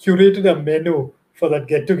curated a menu for that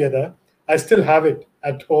get together. I still have it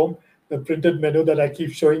at home, the printed menu that I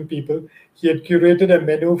keep showing people. He had curated a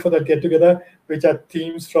menu for the get together, which are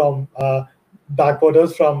themes from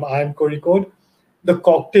backwaters from I Am Kozhikode. The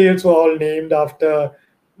cocktails were all named after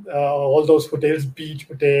all those hotels, Beach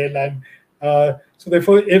Hotel, and so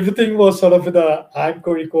therefore everything was sort of with the I Am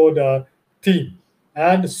Kozhikode theme.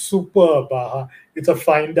 And superb. It's a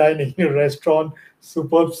fine dining restaurant,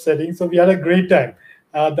 superb setting. So we had a great time.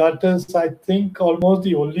 That is, I think, almost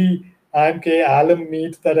the only IMK alum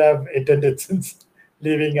meet that I've attended since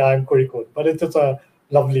leaving IM Kozhikode. But it's just a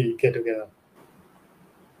lovely get together.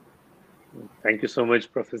 thank you so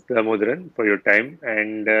much, Professor Damodaran, for your time.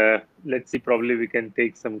 And let's see, probably we can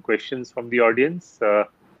take some questions from the audience. Uh,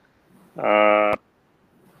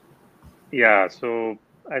 yeah, so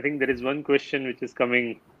I think there is one question which is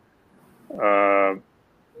coming,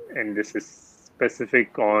 and this is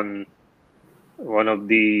specific on one of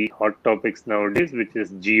the hot topics nowadays, which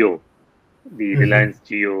is Geo, the Mhm. Reliance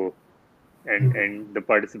Geo, and the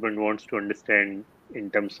participant wants to understand in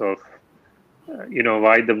terms of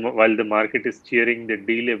why while the market is cheering the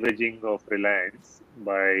deleveraging of Reliance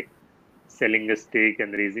by selling a stake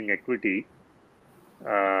and raising equity.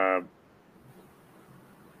 Uh,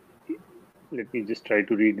 Let me just try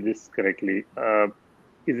to read this correctly.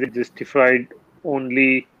 is it justified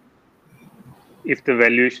only if the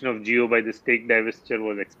valuation of Geo by the stake divestiture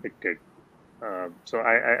was expected? So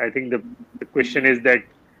I think the question is that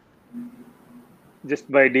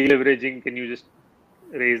just by deleveraging, can you just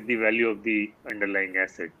raise the value of the underlying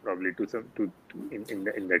asset probably to some to in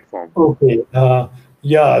that form? Okay.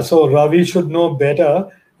 Yeah. So Ravi should know better.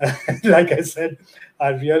 Like I said, I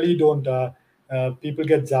really don't. People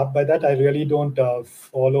get zapped by that. I really don't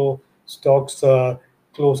follow stocks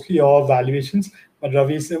closely or valuations. But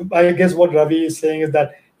I guess what Ravi is saying is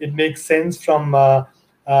that it makes sense from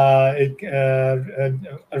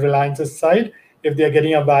Reliance's side if they are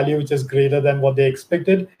getting a value which is greater than what they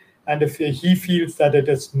expected, and if he feels that it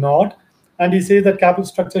is not, and he says that capital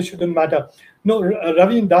structure shouldn't matter. No,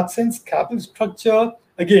 Ravi, in that sense, capital structure,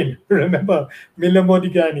 again, remember Miller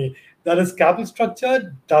Modigliani, that is, capital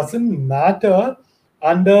structure doesn't matter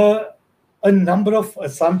under a number of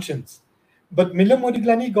assumptions. But Miller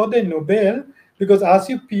Modigliani got the Nobel because as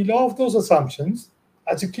you peel off those assumptions,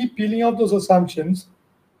 as you keep peeling off those assumptions,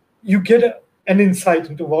 you get an insight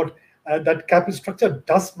into what that capital structure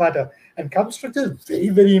does matter. And capital structure is very,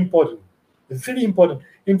 very important. It's very important.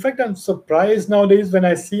 In fact, I'm surprised nowadays when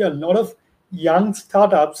I see a lot of young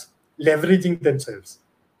startups leveraging themselves.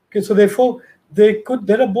 Okay, so therefore, there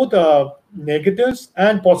are both negatives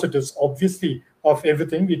and positives, obviously, of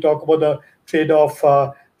everything. We talk about the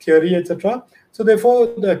trade-off theory, etc. So therefore,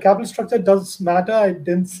 the capital structure does matter. I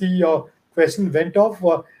didn't see your question went off.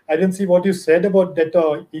 I didn't see what you said about debt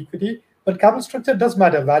or equity, but capital structure does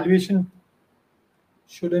matter. Valuation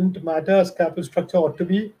shouldn't matter as capital structure ought to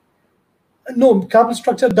be. No, capital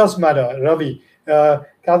structure does matter, Ravi.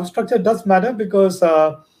 Capital structure does matter because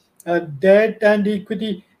debt and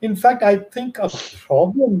equity. In fact, I think a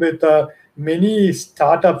problem with many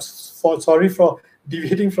startups. Sorry for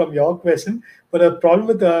deviating from your question, but a problem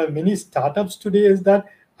with many startups today is that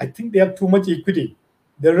I think they have too much equity.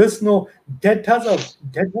 There is no debt has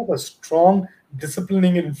a strong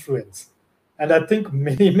disciplining influence, and I think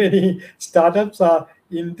many startups are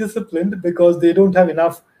indisciplined because they don't have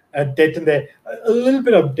enough debt in there. A little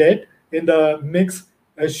bit of debt in the mix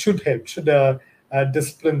should help, should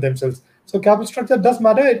discipline themselves. So capital structure does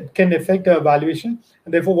matter. It can affect valuation,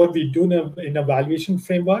 and therefore, what we do in a valuation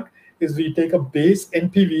framework is we take a base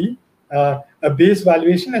NPV, a base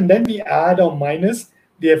valuation, and then we add or minus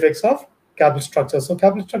the effects of capital structure. So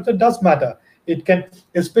capital structure does matter. It can,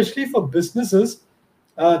 especially for businesses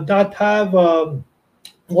that have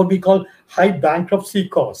what we call high bankruptcy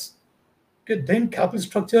costs. Okay, then capital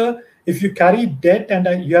structure, if you carry debt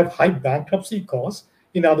and you have high bankruptcy costs,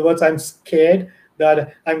 in other words, I'm scared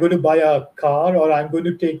that I'm going to buy a car or I'm going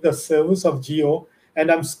to take the service of Geo,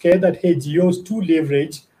 and I'm scared that, hey, Geo is too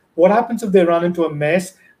leveraged. What happens if they run into a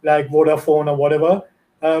mess like Vodafone or whatever?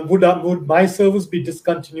 Would my service be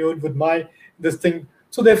discontinued? Would my this thing?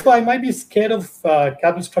 So therefore, I might be scared of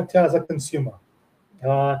capital structure as a consumer,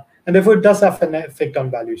 and therefore it does have an effect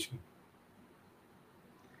on valuation.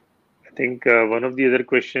 I think one of the other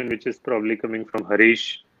question, which is probably coming from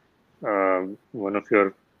Harish, one of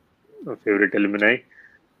your favorite alumni,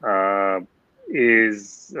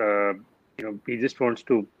 is he just wants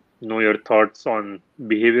to know your thoughts on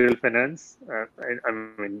behavioral finance. I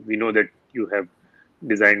mean, we know that you have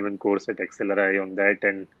designed one course at Acceleri on that,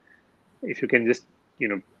 and if you can just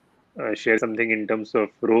share something in terms of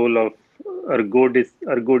role of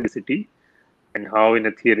ergodicity and how in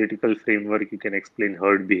a theoretical framework you can explain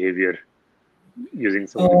herd behavior using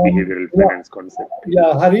some of the behavioral finance concept.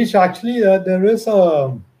 Yeah, Harish, actually, there's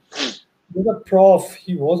a prof.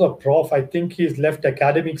 He was a prof. I think he's left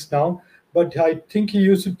academics now, but I think he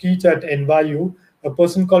used to teach at NYU, a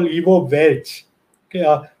person called Ivo Welch,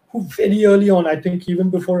 okay, who very early on, I think even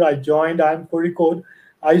before I joined IIM Kozhikode,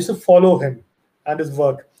 I used to follow him and his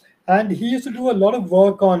work. And he used to do a lot of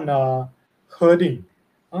work on herding.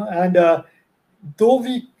 And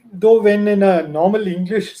though when in a normal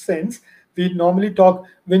English sense, we normally talk,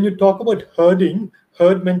 when you talk about herding,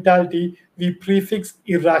 herd mentality, we prefix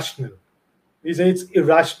irrational. We say it's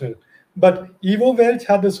irrational. But Ivo Welch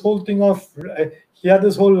had this whole thing of, he had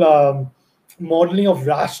this whole modeling of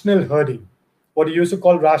rational herding, what he used to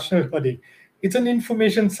call rational herding. It's an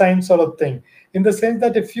information science sort of thing, in the sense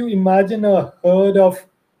that if you imagine a herd of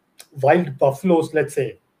wild buffaloes, let's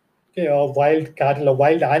say, okay, or wild cattle or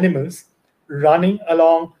wild animals running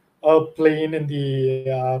along a plain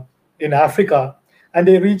in Africa, and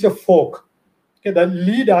they reach a fork. Okay, the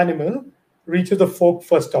lead animal reaches the fork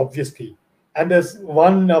first, obviously, and there's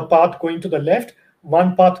one path going to the left,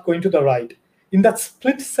 one path going to the right. In that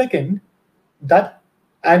split second, that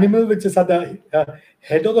animal which is at the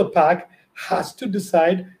head of the pack has to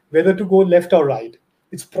decide whether to go left or right.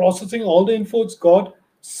 It's processing all the info it's got,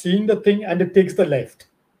 seeing the thing, and it takes the left.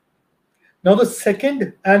 Now, the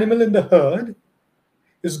second animal in the herd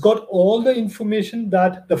has got all the information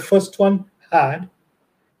that the first one had,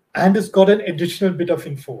 and has got an additional bit of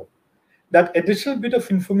info. That additional bit of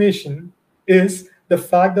information is the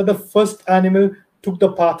fact that the first animal took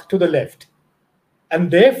the path to the left.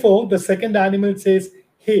 And therefore, the second animal says,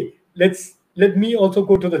 hey, let me also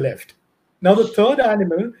go to the left. Now, the third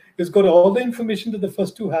animal has got all the information that the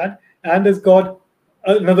first two had and has got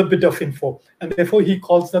another bit of info. And therefore, he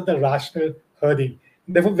calls that the rational herding.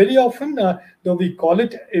 Therefore, very often, though we call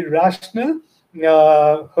it irrational,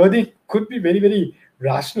 herding could be very, very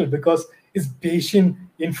rational because it's Bayesian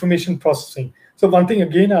information processing. So, one thing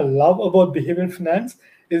again I love about behavioral finance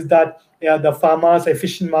is that the pharma's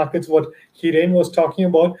efficient markets, what Hiren was talking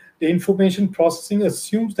about, the information processing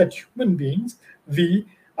assumes that human beings, we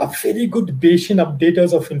are very good Bayesian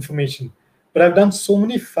updaters of information. But I've done so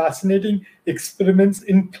many fascinating experiments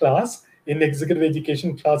in class, in executive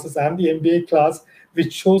education classes and the MBA class,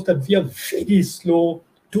 which shows that we are very slow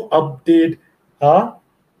to update our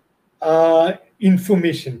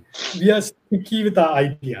information. We are sticky with our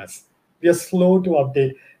ideas. We are slow to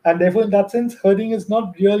update. And therefore, in that sense, herding is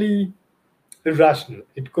not really irrational.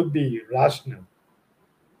 It could be rational.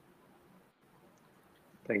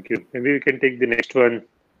 Thank you. Maybe we can take the next one.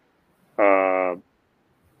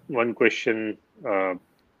 One question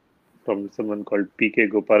from someone called PK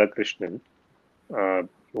Gopalakrishnan.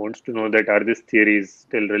 He wants to know that are these theories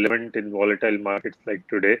still relevant in volatile markets like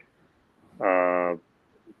today?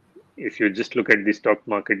 If you just look at the stock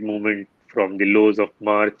market movement from the lows of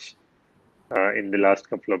March in the last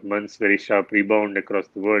couple of months, very sharp rebound across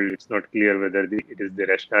the world. It's not clear whether it is the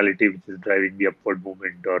rationality which is driving the upward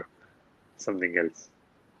movement or something else.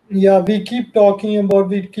 Yeah, we keep talking about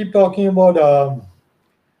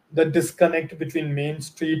the disconnect between Main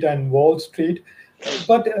Street and Wall Street,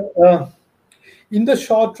 but in the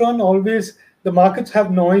short run, always the markets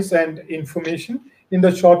have noise and information. In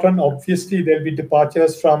the short run, obviously, there'll be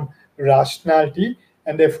departures from rationality,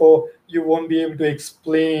 and therefore, you won't be able to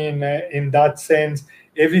explain in that sense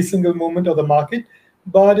every single moment of the market.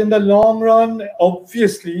 But in the long run,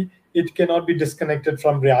 obviously, it cannot be disconnected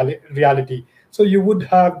from reality. So you would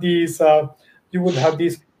have these. You would have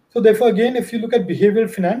these. So therefore, again, if you look at behavioral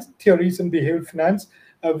finance theories in behavioral finance,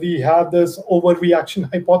 we have this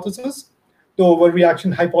overreaction hypothesis. The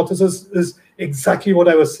overreaction hypothesis is exactly what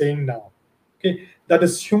I was saying now. Okay, that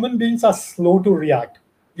is, human beings are slow to react.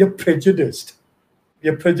 We are prejudiced. We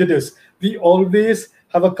are prejudiced. We always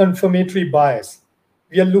have a confirmatory bias.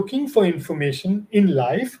 We are looking for information in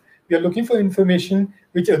life. We are looking for information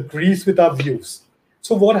which agrees with our views.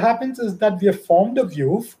 So what happens is that we have formed a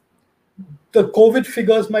view. The COVID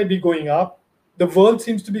figures might be going up. The world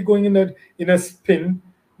seems to be going in a spin,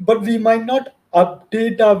 but we might not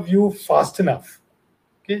update our view fast enough.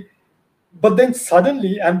 Okay, but then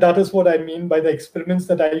suddenly, and that is what I mean by the experiments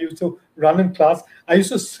that I used to run in class, I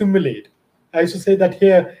used to simulate. I used to say that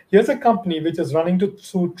here's a company which is running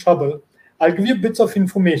through trouble. I'll give you bits of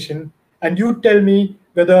information, and you tell me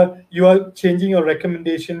whether you are changing your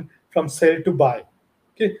recommendation from sell to buy.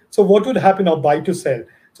 Okay, so what would happen, or buy to sell?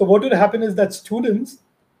 So what would happen is that students,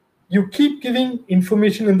 you keep giving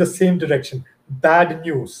information in the same direction. Bad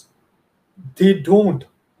news. They don't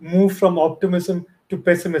move from optimism to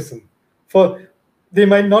pessimism. For they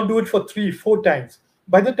might not do it for 3 4 times.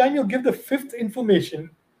 By the time you give the fifth information,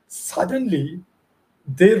 suddenly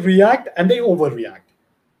they react and they overreact.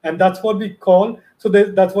 And that's what we call,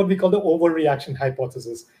 that's what we call the overreaction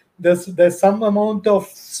hypothesis. There's some amount of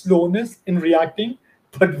slowness in reacting,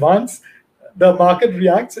 but once the market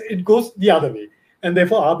reacts, it goes the other way. And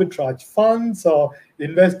therefore, arbitrage funds or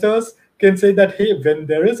investors can say that, hey, when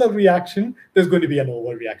there is a reaction, there's going to be an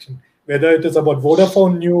overreaction. Whether it is about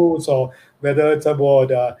Vodafone news or whether it's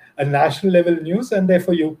about a national level news, and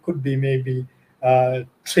therefore you could be maybe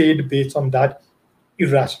trade based on that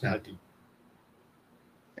irrationality.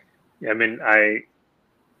 I mean, I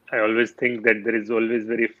always think that there is always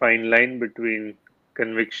very fine line between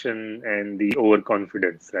conviction and the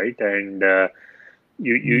overconfidence, right? And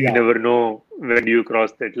you Yeah. never know when you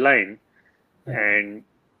cross that line. Yeah. And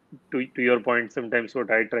to your point, sometimes what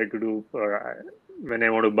I try to do when I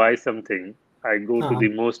want to buy something, I go to Uh-huh. the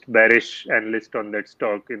most bearish analyst on that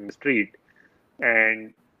stock in the street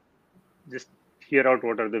and just hear out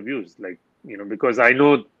what are the views, like, because I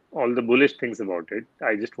know all the bullish things about it.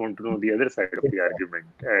 I just want to know the other side of the argument,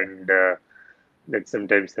 and that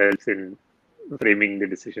sometimes helps in framing the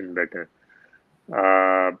decision better.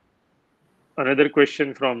 Uh, Another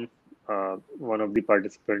question from one of the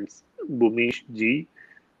participants, Bhumish G.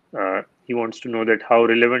 He he wants to know that how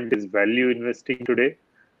relevant is value investing today.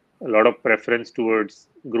 A lot of preference towards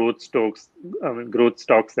growth stocks,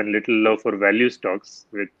 and little love for value stocks,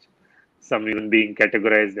 which some even being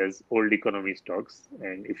categorized as old economy stocks.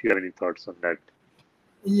 And if you have any thoughts on that.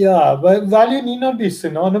 Yeah, but value need not be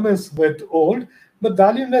synonymous with old, but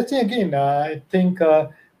value investing again, I think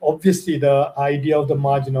obviously the idea of the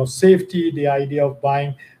margin of safety, the idea of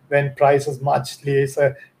buying when price is much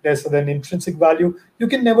lesser than intrinsic value, you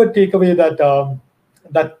can never take away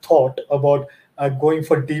that thought about going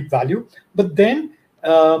for deep value. But then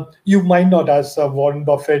you might not, as Warren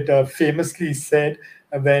Buffett famously said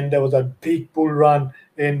when there was a big bull run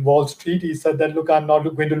in Wall Street, he said that, look, I'm not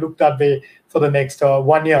going to look that way for the next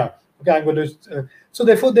 1 year. Okay, I'm going to. So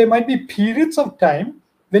therefore, there might be periods of time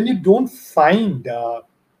when you don't find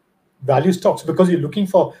value stocks because you're looking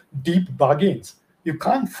for deep bargains. You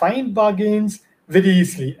can't find bargains very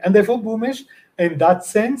easily. And therefore, Bhumesh, in that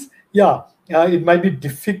sense, yeah, it might be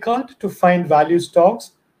difficult to find value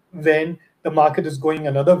stocks when the market is going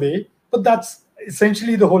another way. But that's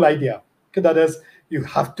essentially the whole idea. Okay, that is, you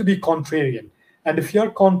have to be contrarian. And if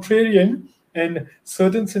you're contrarian in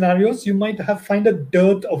certain scenarios, you might have find a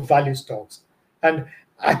dearth of value stocks. And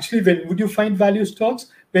actually, when would you find value stocks?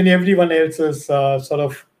 When everyone else is sort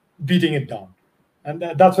of beating it down.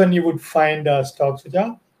 And that's when you would find stocks which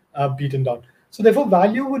are beaten down. So therefore,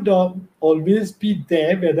 value would always be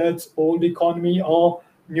there, whether it's old economy or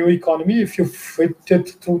new economy. If you fit it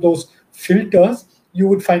through those filters, you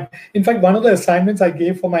would find. In fact, one of the assignments I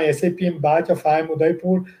gave for my SAPM batch of IIM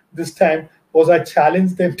Udaipur this time was I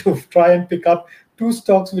challenged them to try and pick up two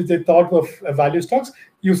stocks which they thought were value stocks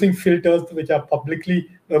using filters which are publicly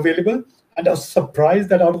available. And I was surprised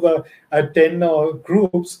that out of the 10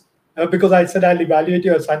 groups, because I said I'll evaluate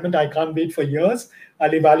your assignment. I can't wait for years.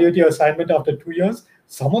 I'll evaluate your assignment after 2 years.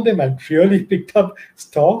 Some of them had really picked up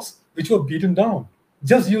stocks which were beaten down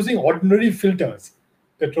just using ordinary filters,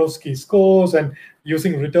 Petrovsky scores, and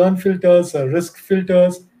using return filters, risk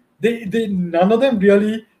filters. They none of them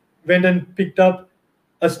really went and picked up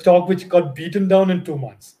a stock which got beaten down in 2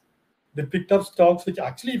 months. They picked up stocks which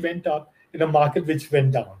actually went up in a market which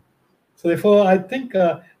went down. So therefore, I think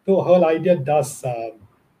the whole idea does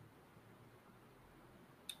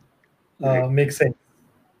Right. make sense.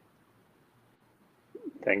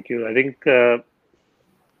 Thank you. I think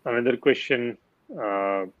another question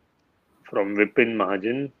from Vipin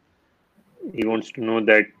Mahajan. He wants to know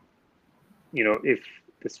that, if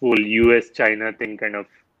this whole US-China thing kind of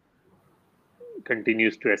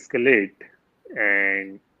continues to escalate,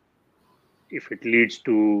 and if it leads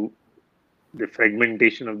to the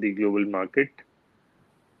fragmentation of the global market,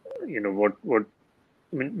 what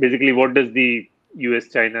I mean, basically, what does the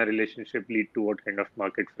US-China relationship lead to? What kind of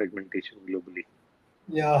market fragmentation globally?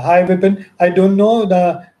 Yeah, hi Vipin. I don't know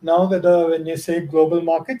now whether when you say global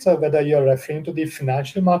markets or whether you're referring to the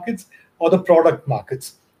financial markets or the product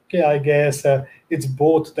markets. Okay, I guess it's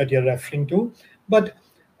both that you're referring to. But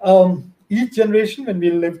each generation, when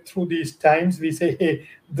we live through these times, we say, "Hey,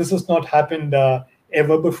 this has not happened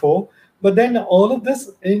ever before." But then all of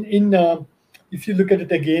this, if you look at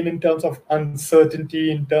it again in terms of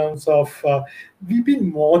uncertainty, in terms of we've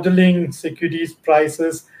been modeling securities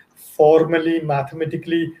prices formally,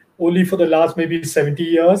 mathematically, only for the last maybe 70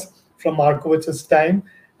 years from Markowitz's time.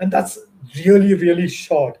 And that's really, really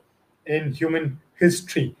short in human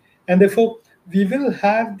history. And therefore, we will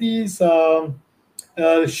have these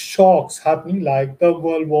shocks happening like the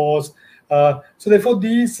world wars. So therefore,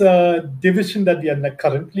 these division that we are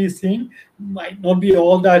currently seeing might not be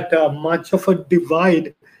all that much of a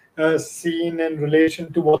divide seen in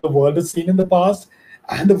relation to what the world has seen in the past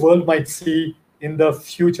and the world might see in the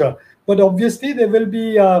future. But obviously, there'll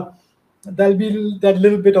be that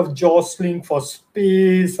little bit of jostling for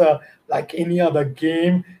space, like any other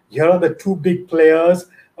game. Here are the two big players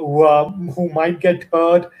who might get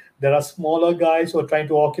hurt. There are smaller guys who are trying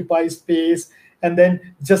to occupy space. And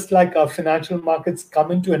then, just like our financial markets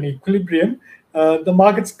come into an equilibrium, the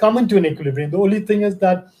markets come into an equilibrium. The only thing is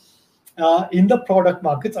that in the product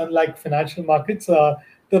markets, unlike financial markets,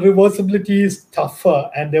 the reversibility is tougher.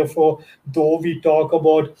 And therefore, though we talk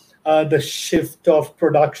about the shift of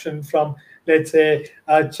production from, let's say,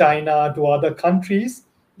 China to other countries,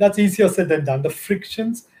 that's easier said than done. The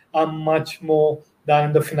frictions are much more than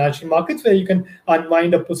in the financial markets, where you can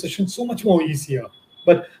unwind a position so much more easier.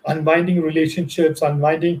 But unwinding relationships,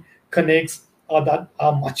 unwinding connects are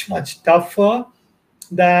much, much tougher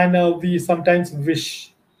than we sometimes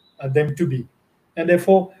wish them to be. And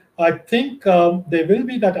therefore, I think there will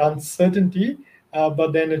be that uncertainty,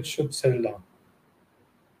 but then it should settle down.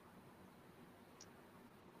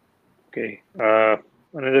 Okay.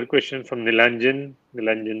 Another question from Nilanjan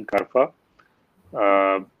Karfa.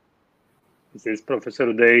 Uh, he says, Professor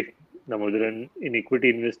Uday Damodaran, in equity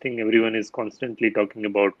investing, everyone is constantly talking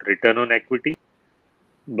about return on equity,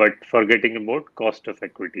 but forgetting about cost of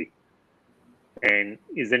equity. And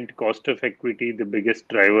isn't cost of equity the biggest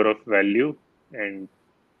driver of value? And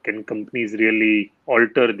can companies really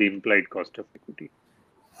alter the implied cost of equity?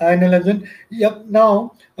 Hi, Nilanjan. Yep.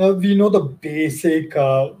 Now we know the basic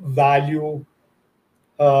value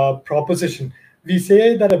proposition. We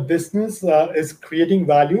say that a business is creating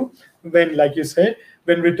value when, like you said,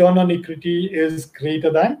 when return on equity is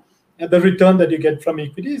greater than the return that you get from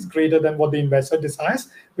equity is greater than what the investor desires,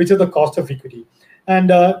 which is the cost of equity. And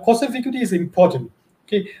cost of equity is important.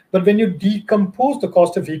 Okay, but when you decompose the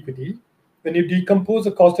cost of equity,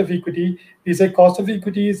 we say cost of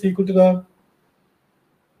equity is equal to the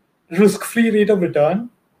risk-free rate of return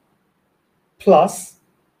plus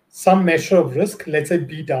some measure of risk, let's say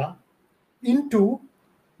beta, into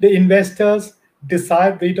the investor's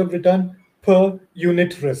desired rate of return per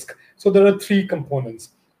unit risk. So there are three components.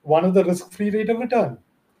 One is the risk-free rate of return.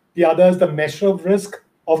 The other is the measure of risk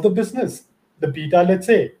of the business, the beta, let's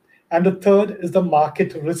say. And the third is the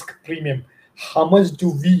market risk premium. How much do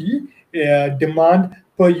we demand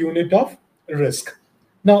per unit of risk?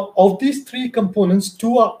 Now, of these three components,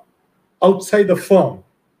 two are outside the firm.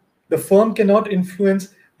 The firm cannot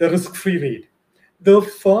influence the risk-free rate. The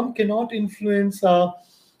firm cannot influence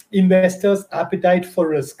investors' appetite for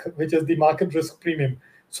risk, which is the market risk premium.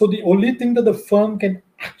 So the only thing that the firm can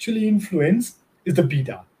actually influence is the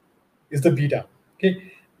beta.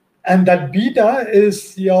 Okay, and that beta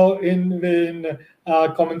is your in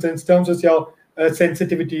common sense terms is your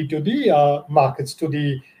sensitivity to the markets, to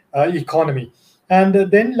the economy. And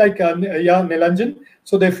then yeah, Nilanjan,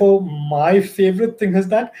 so therefore my favorite thing is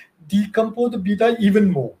that decompose the beta even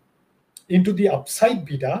more into the upside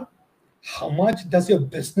beta. How much does your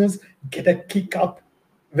business get a kick up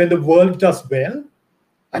when the world does well?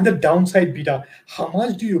 And the downside beta, how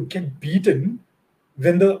much do you get beaten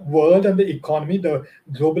when the world and the economy, the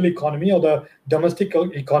global economy or the domestic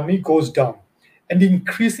economy goes down? And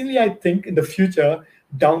increasingly, I think in the future,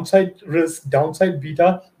 downside risk, downside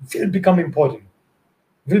beta will become important,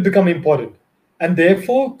 And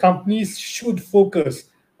therefore, companies should focus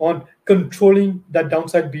on controlling that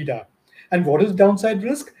downside beta. And what is downside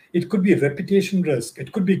risk? It could be reputation risk,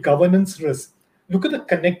 it could be governance risk. Look at the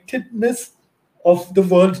connectedness of the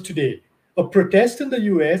world today. A protest in the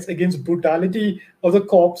US against brutality of the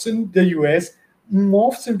cops in the US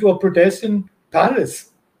morphs into a protest in Paris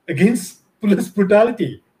against police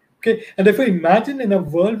brutality. Okay, and therefore imagine in a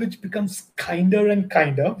world which becomes kinder and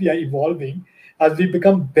kinder, we are evolving. As we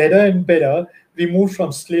become better and better, we move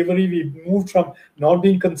from slavery, we move from not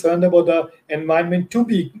being concerned about the environment to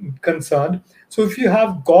be concerned. So if you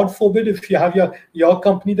have, God forbid, if you have your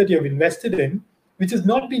company that you have invested in, which has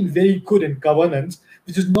not been very good in governance,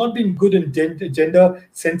 which has not been good in gender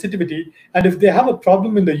sensitivity, and if they have a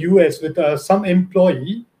problem in the US with some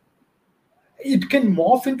employee, it can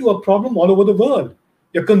morph into a problem all over the world.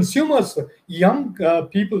 Your consumers, young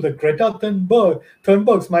people, the Greta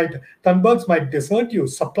Thunbergs might desert you.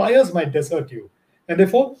 Suppliers might desert you, and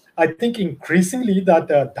therefore, I think increasingly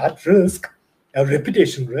that risk, a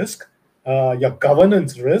reputation risk, your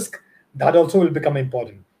governance risk, that also will become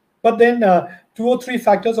important. But then, two or three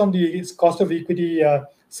factors on the cost of equity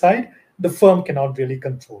side, the firm cannot really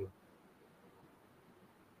control.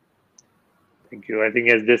 Thank you. I think,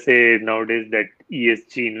 as they say nowadays, that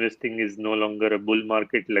ESG investing is no longer a bull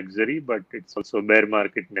market luxury, but it's also a bear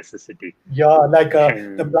market necessity. Yeah, like the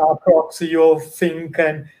And BlackRock CEO, Fink,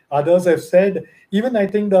 and others have said, even I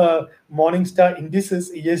think the Morningstar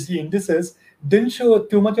indices, ESG indices, didn't show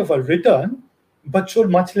too much of a return, but showed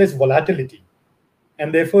much less volatility.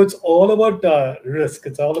 And therefore, it's all about risk.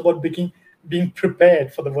 It's all about being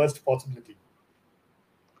prepared for the worst possibility.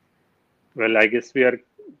 well, I guess we are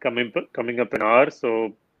coming up an hour,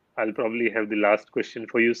 so I'll probably have the last question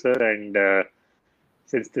for you, sir. And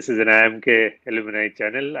since this is an IMK alumni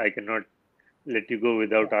channel, I cannot let you go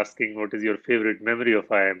without asking what is your favorite memory of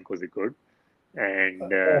IIM Kozhikode, and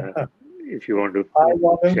if you want to I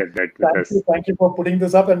want to share that with us. thank you for putting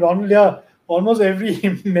this up. And Ronald, yeah, almost every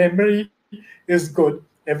memory is good.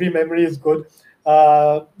 Every memory is good.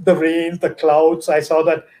 The rains, the clouds. I saw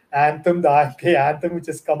that anthem, the IMK anthem, which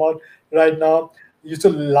has come out right now. Used to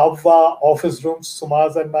love our office rooms,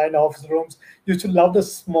 Suma's and mine office rooms. Used to love the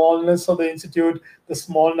smallness of the institute, the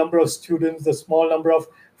small number of students, the small number of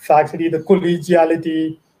faculty, the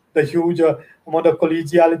collegiality, the huge amount of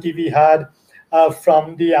collegiality we had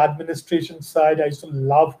from the administration side. I used to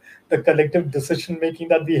love the collective decision making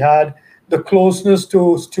that we had, the closeness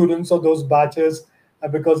to students of those batches,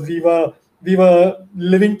 because we were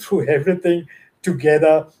living through everything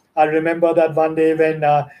together. I remember that one day when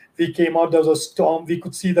we came out, there was a storm. We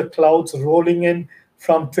could see the clouds rolling in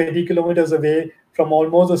from 20 kilometers away, from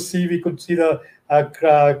almost the sea. We could see the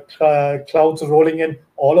clouds rolling in.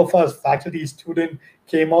 All of us, faculty, student,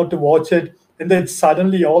 came out to watch it, and then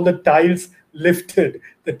suddenly all the tiles lifted.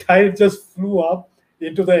 The tiles just flew up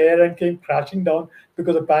into the air and came crashing down,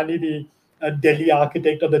 because apparently the Delhi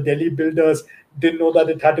architect or the Delhi builders didn't know that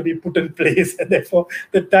it had to be put in place, and therefore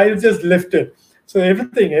the tiles just lifted. So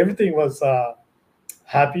everything was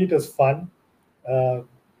happy. It was fun. Uh,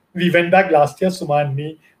 we went back last year, Suma and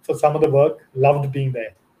me, for some of the work. Loved being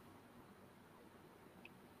there.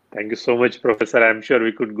 Thank you so much, Professor. I'm sure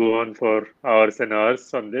we could go on for hours and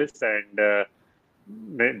hours on this, and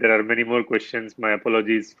there are many more questions. My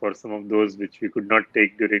apologies for some of those which we could not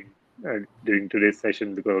take during today's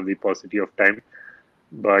session because of the paucity of time.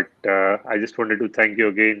 But I just wanted to thank you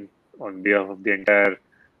again on behalf of the entire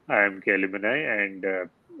IMK alumni, and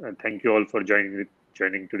thank you all for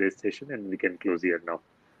joining today's session. And we can close here now.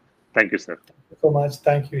 Thank you, sir. Thank you so much.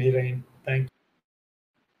 Thank you, Hiren. Thank you.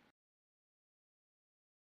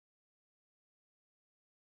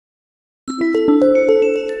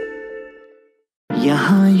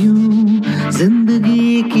 यहाँ यूं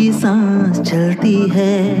जिंदगी की सांस चलती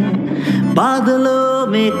है, बादलों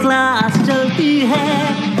में class चलती है.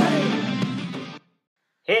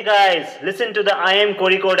 Hey guys, listen to the I Am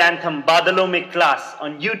Kozhikode anthem Badalo Mein Class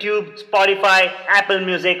on YouTube, Spotify, Apple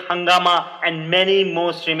Music, Hungama and many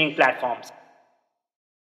more streaming platforms.